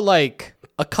they know,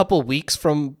 a couple weeks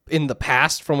from in the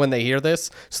past from when they hear this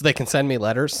so they can send me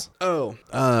letters? Oh.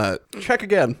 Check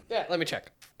again. Yeah, let me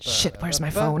check. Shit, where's my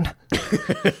phone?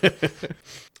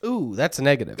 Ooh, that's a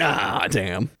negative. Ah,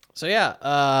 damn. So yeah,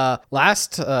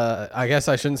 I guess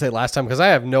I shouldn't say last time because I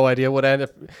have no idea what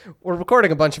we're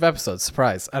recording a bunch of episodes.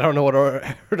 Surprise. I don't know what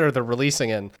order they're releasing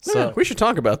in. So Yeah, we should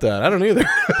talk about that. I don't either.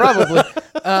 probably.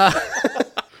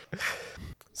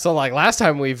 So last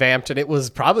time we vamped, and it was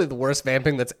probably the worst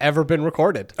vamping that's ever been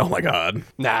recorded. Oh my God.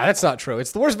 Nah, that's not true.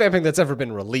 It's the worst vamping that's ever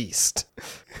been released.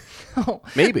 Oh,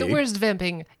 Maybe. the worst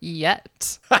vamping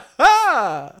yet.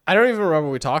 I don't even remember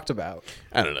what we talked about,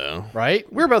 I don't know. right?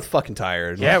 We were both fucking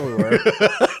tired. Yeah, we were.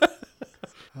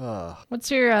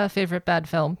 What's your favorite bad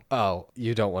film? Oh,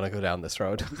 you don't want to go down this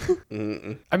road.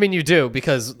 I mean, you do,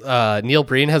 because Neil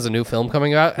Breen has a new film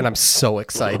coming out, and I'm so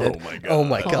excited. Oh my God. Oh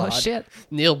my God. Oh shit.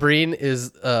 Neil Breen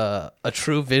is a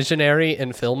true visionary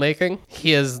in filmmaking.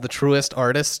 He is the truest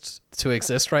artist to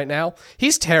exist right now.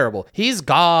 He's terrible. He's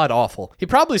god awful. He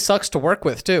probably sucks to work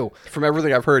with too. From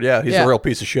everything I've heard, yeah, he's Yeah. a real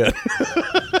piece of shit.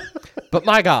 But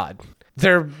my God,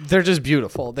 they're just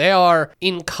beautiful. They are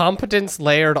incompetence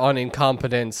layered on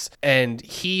incompetence, and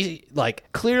he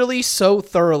clearly so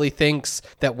thoroughly thinks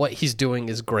that what he's doing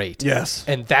is great. Yes.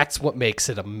 And that's what makes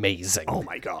it amazing. Oh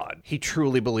my God. He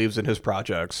truly believes in his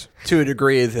projects to a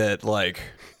degree that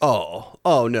oh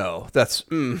no, that's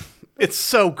it's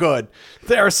so good.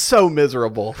 They're so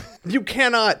miserable. You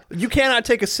cannot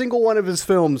take a single one of his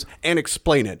films and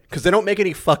explain it because they don't make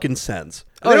any fucking sense.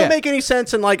 They don't make any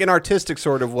sense in an artistic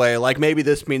sort of way. Maybe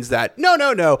this means that.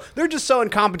 No. They're just so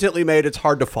incompetently made it's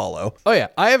hard to follow. Oh yeah,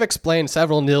 I have explained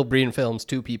several Neil Breen films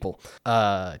to people.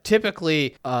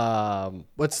 Typically,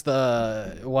 what's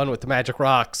the one with the magic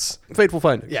rocks? Fateful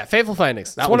Findings. Yeah, Fateful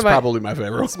Findings. That one's probably my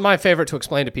favorite. It's my favorite to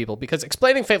explain to people because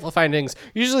explaining Fateful Findings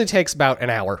usually takes about an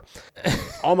hour.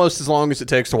 Almost as long as it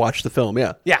takes to watch the film,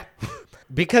 yeah. Yeah.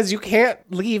 Because you can't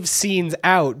leave scenes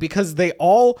out because they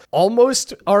all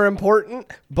almost are important,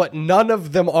 but none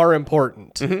of them are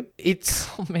important. Mm-hmm. It's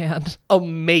Oh man.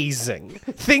 amazing.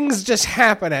 Things just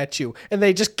happen at you and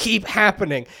they just keep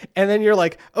happening. And then you're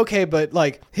like, okay, but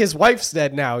his wife's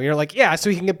dead now. You're like, yeah, so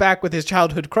he can get back with his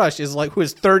childhood crush who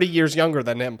is 30 years younger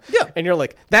than him. Yeah. And you're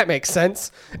like, that makes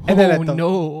sense. And then at the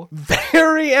no.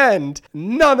 very end,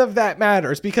 none of that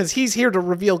matters because he's here to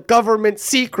reveal government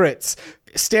secrets.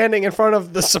 Standing in front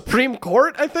of the Supreme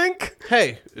Court, I think.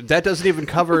 Hey, that doesn't even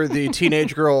cover the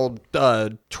teenage girl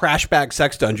trash bag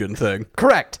sex dungeon thing.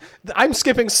 Correct. I'm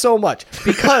skipping so much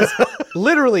because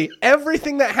literally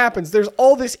everything that happens, there's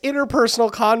all this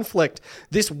interpersonal conflict,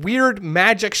 this weird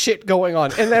magic shit going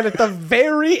on. And then at the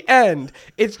very end,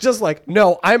 it's just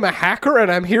no, I'm a hacker and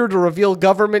I'm here to reveal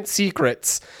government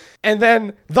secrets. And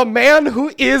then the man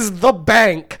who is the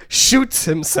bank shoots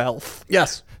himself.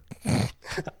 Yes.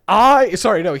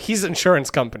 He's insurance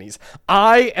companies.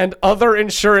 I and other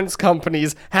insurance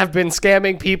companies have been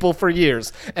scamming people for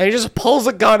years. And he just pulls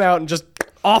a gun out and just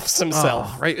offs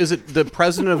himself. Oh, right? Is it the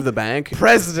president of the bank?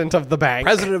 President of the bank.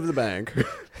 President of the bank.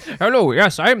 Hello,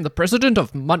 yes, I am the president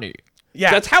of money.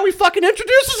 Yeah. That's how he fucking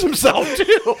introduces himself,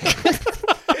 too.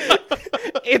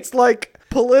 It's like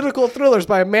political thrillers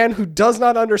by a man who does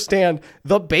not understand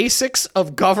the basics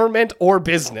of government or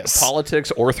business.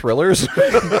 Politics or thrillers.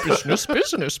 Business,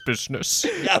 business, business.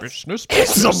 Yes. Business,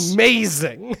 It's business.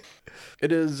 amazing.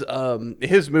 It is,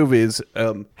 his movies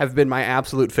have been my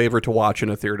absolute favorite to watch in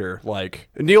a theater. Like,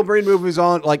 Neil Breen movies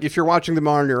on, like, if you're watching them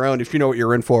on your own, if you know what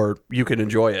you're in for, you can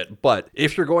enjoy it. But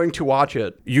if you're going to watch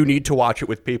it, you need to watch it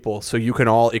with people so you can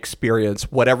all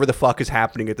experience whatever the fuck is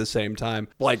happening at the same time.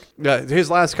 Like,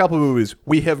 his last couple of movies,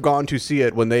 we have gone to see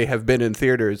it when they have been in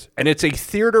theaters, and it's a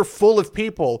theater full of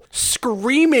people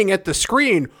screaming at the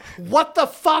screen, what the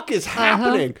fuck is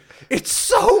happening? It's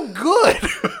so good!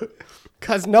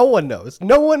 Because no one knows.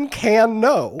 No one can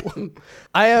know.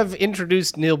 I have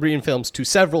introduced Neil Breen films to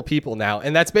several people now,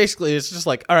 and that's basically, it's just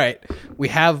like, all right, we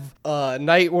have a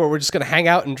night where we're just going to hang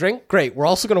out and drink. Great. We're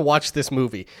also going to watch this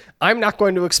movie. I'm not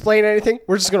going to explain anything.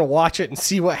 We're just going to watch it and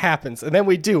see what happens. And then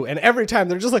we do. And every time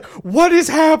they're just like, what is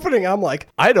happening? I'm like,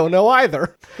 I don't know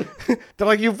either. They're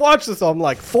like, you've watched this. I'm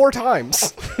like, 4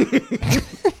 times.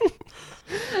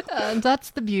 That's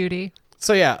the beauty.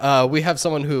 So yeah, we have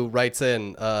someone who writes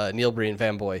in Neil Breen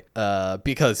fanboy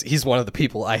because he's one of the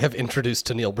people I have introduced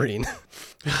to Neil Breen.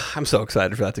 I'm so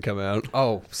excited for that to come out.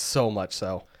 Oh, so much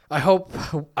so. I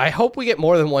hope we get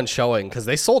more than one showing because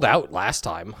they sold out last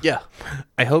time. Yeah,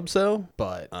 I hope so.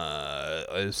 But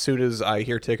As soon as I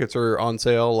hear tickets are on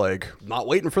sale, like, not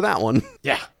waiting for that one.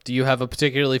 yeah, do you have a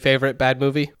particularly favorite bad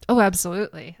movie? Oh,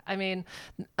 absolutely. I mean,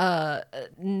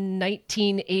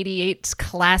 1988's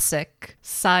classic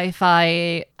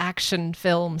sci-fi action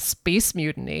film Space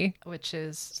Mutiny, which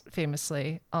is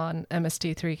famously on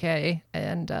MST3K,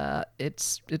 and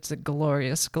it's a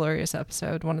glorious, glorious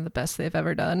episode. One of the best they've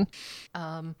ever done.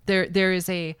 There is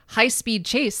a high-speed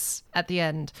chase at the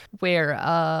end where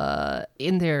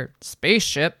in their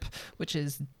spaceship, which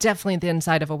is definitely the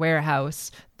inside of a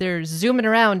warehouse, they're zooming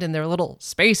around in their little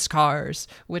space cars,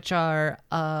 which are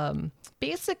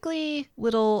basically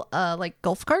little like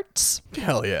golf carts.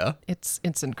 Hell yeah. It's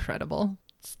incredible.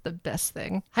 It's the best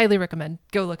thing. Highly recommend.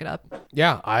 Go look it up.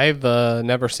 Yeah, I've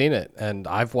never seen it, and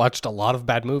I've watched a lot of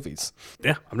bad movies.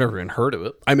 Yeah, I've never even heard of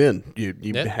it. I'm in. You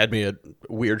Yeah. had me a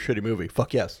weird, shitty movie.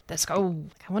 Fuck yes. Let's go.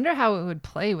 I wonder how it would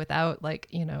play without, like,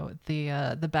 you know,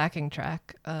 the backing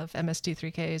track of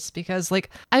MST3Ks, because,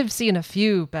 like, I've seen a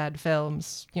few bad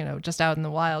films, you know, just out in the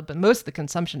wild, but most of the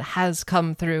consumption has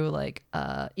come through, like,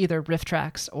 either riff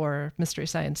tracks or Mystery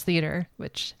Science Theater,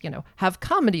 which, you know, have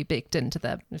comedy baked into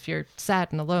them if you're sad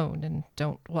and alone and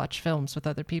don't watch films with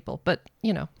other people. But,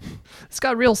 you know, it's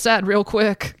got real sad real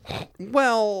quick.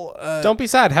 Well, Don't be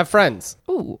sad, have friends.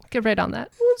 Ooh, get right on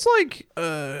that. it's like,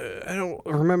 I don't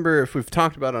remember if we've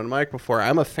talked about it on mic before.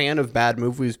 I'm a fan of bad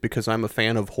movies because I'm a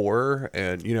fan of horror.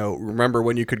 And, you know, remember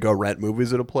when you could go rent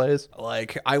movies at a place?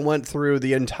 Like, I went through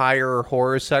the entire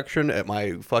horror section at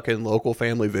my fucking local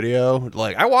Family Video.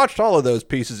 Like, I watched all of those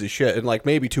pieces of shit, and, like,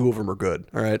 maybe 2 of them are good.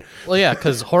 All right. Well, yeah,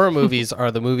 because horror movies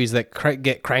are the movies that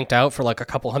get cranked out for like a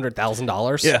couple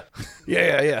 $100,000. Yeah.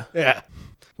 Yeah. Yeah.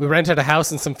 We rented a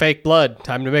house and some fake blood.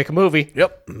 Time to make a movie.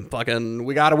 Yep. Fucking,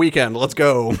 we got a weekend. Let's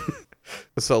go.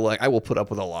 So, like, I will put up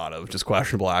with a lot of just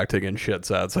questionable acting and shit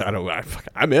sets.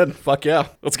 I'm in. Fuck yeah.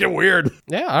 Let's get weird.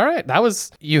 Yeah, all right.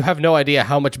 You have no idea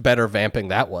how much better vamping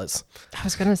that was. I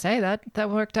was gonna say that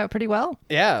worked out pretty well.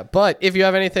 Yeah, but if you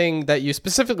have anything that you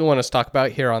specifically want us to talk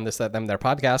about here on this, That, Them, Their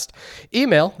podcast,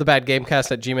 email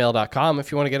thebadgamecast@gmail.com.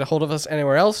 If you want to get a hold of us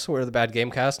anywhere else, we're the Bad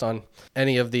Gamecast on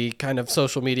any of the kind of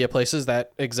social media places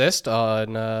that exist.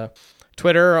 On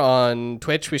Twitter, on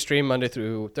Twitch, we stream Monday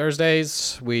through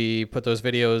Thursdays. We put those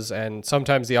videos and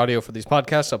sometimes the audio for these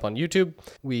podcasts up on YouTube.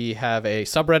 We have a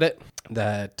subreddit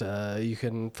that you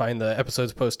can find the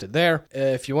episodes posted there.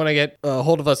 If you want to get a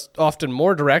hold of us often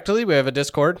more directly, we have a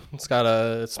Discord. It's got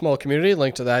a small community.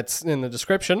 Link to that's in the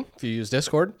description if you use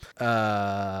Discord.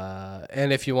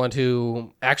 And if you want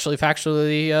to actually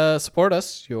factually support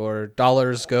us, your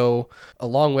dollars go a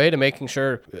long way to making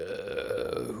sure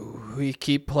we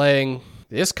keep playing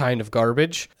this kind of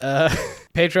garbage.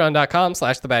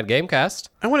 Patreon.com/thebadgamecast.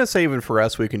 I want to say even for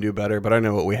us, we can do better, but I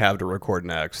know what we have to record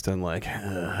next. And, like,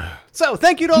 So,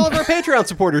 thank you to all of our Patreon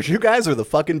supporters. You guys are the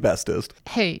fucking bestest.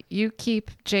 Hey, you keep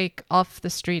Jake off the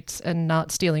streets and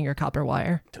not stealing your copper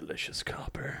wire. Delicious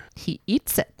copper. He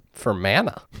eats it. For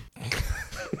mana.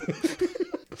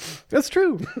 That's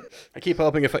true. I keep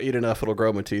hoping if I eat enough, it'll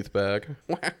grow my teeth back.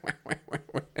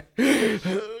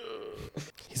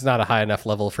 He's not a high enough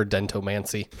level for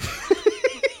dentomancy.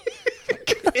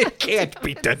 It can't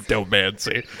be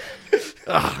Dendomancy.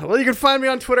 Well, you can find me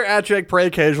on Twitter at Jake Prey.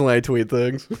 Occasionally I tweet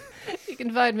things. You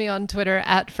can find me on Twitter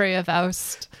at Freya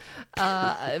Faust.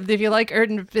 If you like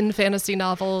urban fantasy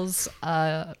novels,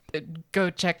 go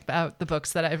check out the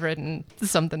books that I've written.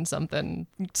 Something,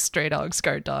 Stray Dogs,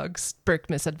 Guard Dogs, Burke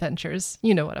Misadventures.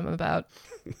 You know what I'm about.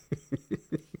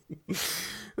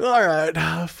 All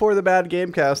right. For the Bad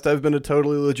Gamecast, I've been a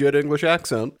totally legit English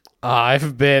accent.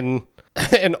 I've been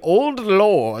an old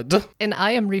lord. And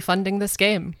I am refunding this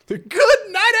game. Good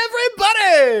night,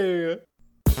 everybody!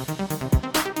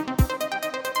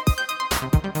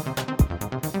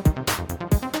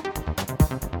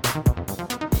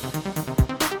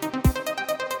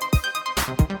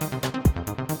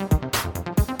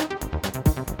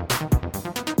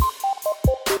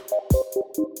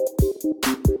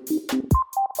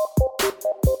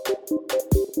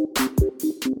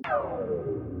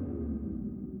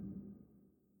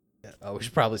 Oh, we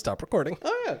should probably stop recording.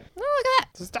 Oh, yeah. Oh, look at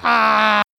that. Stop.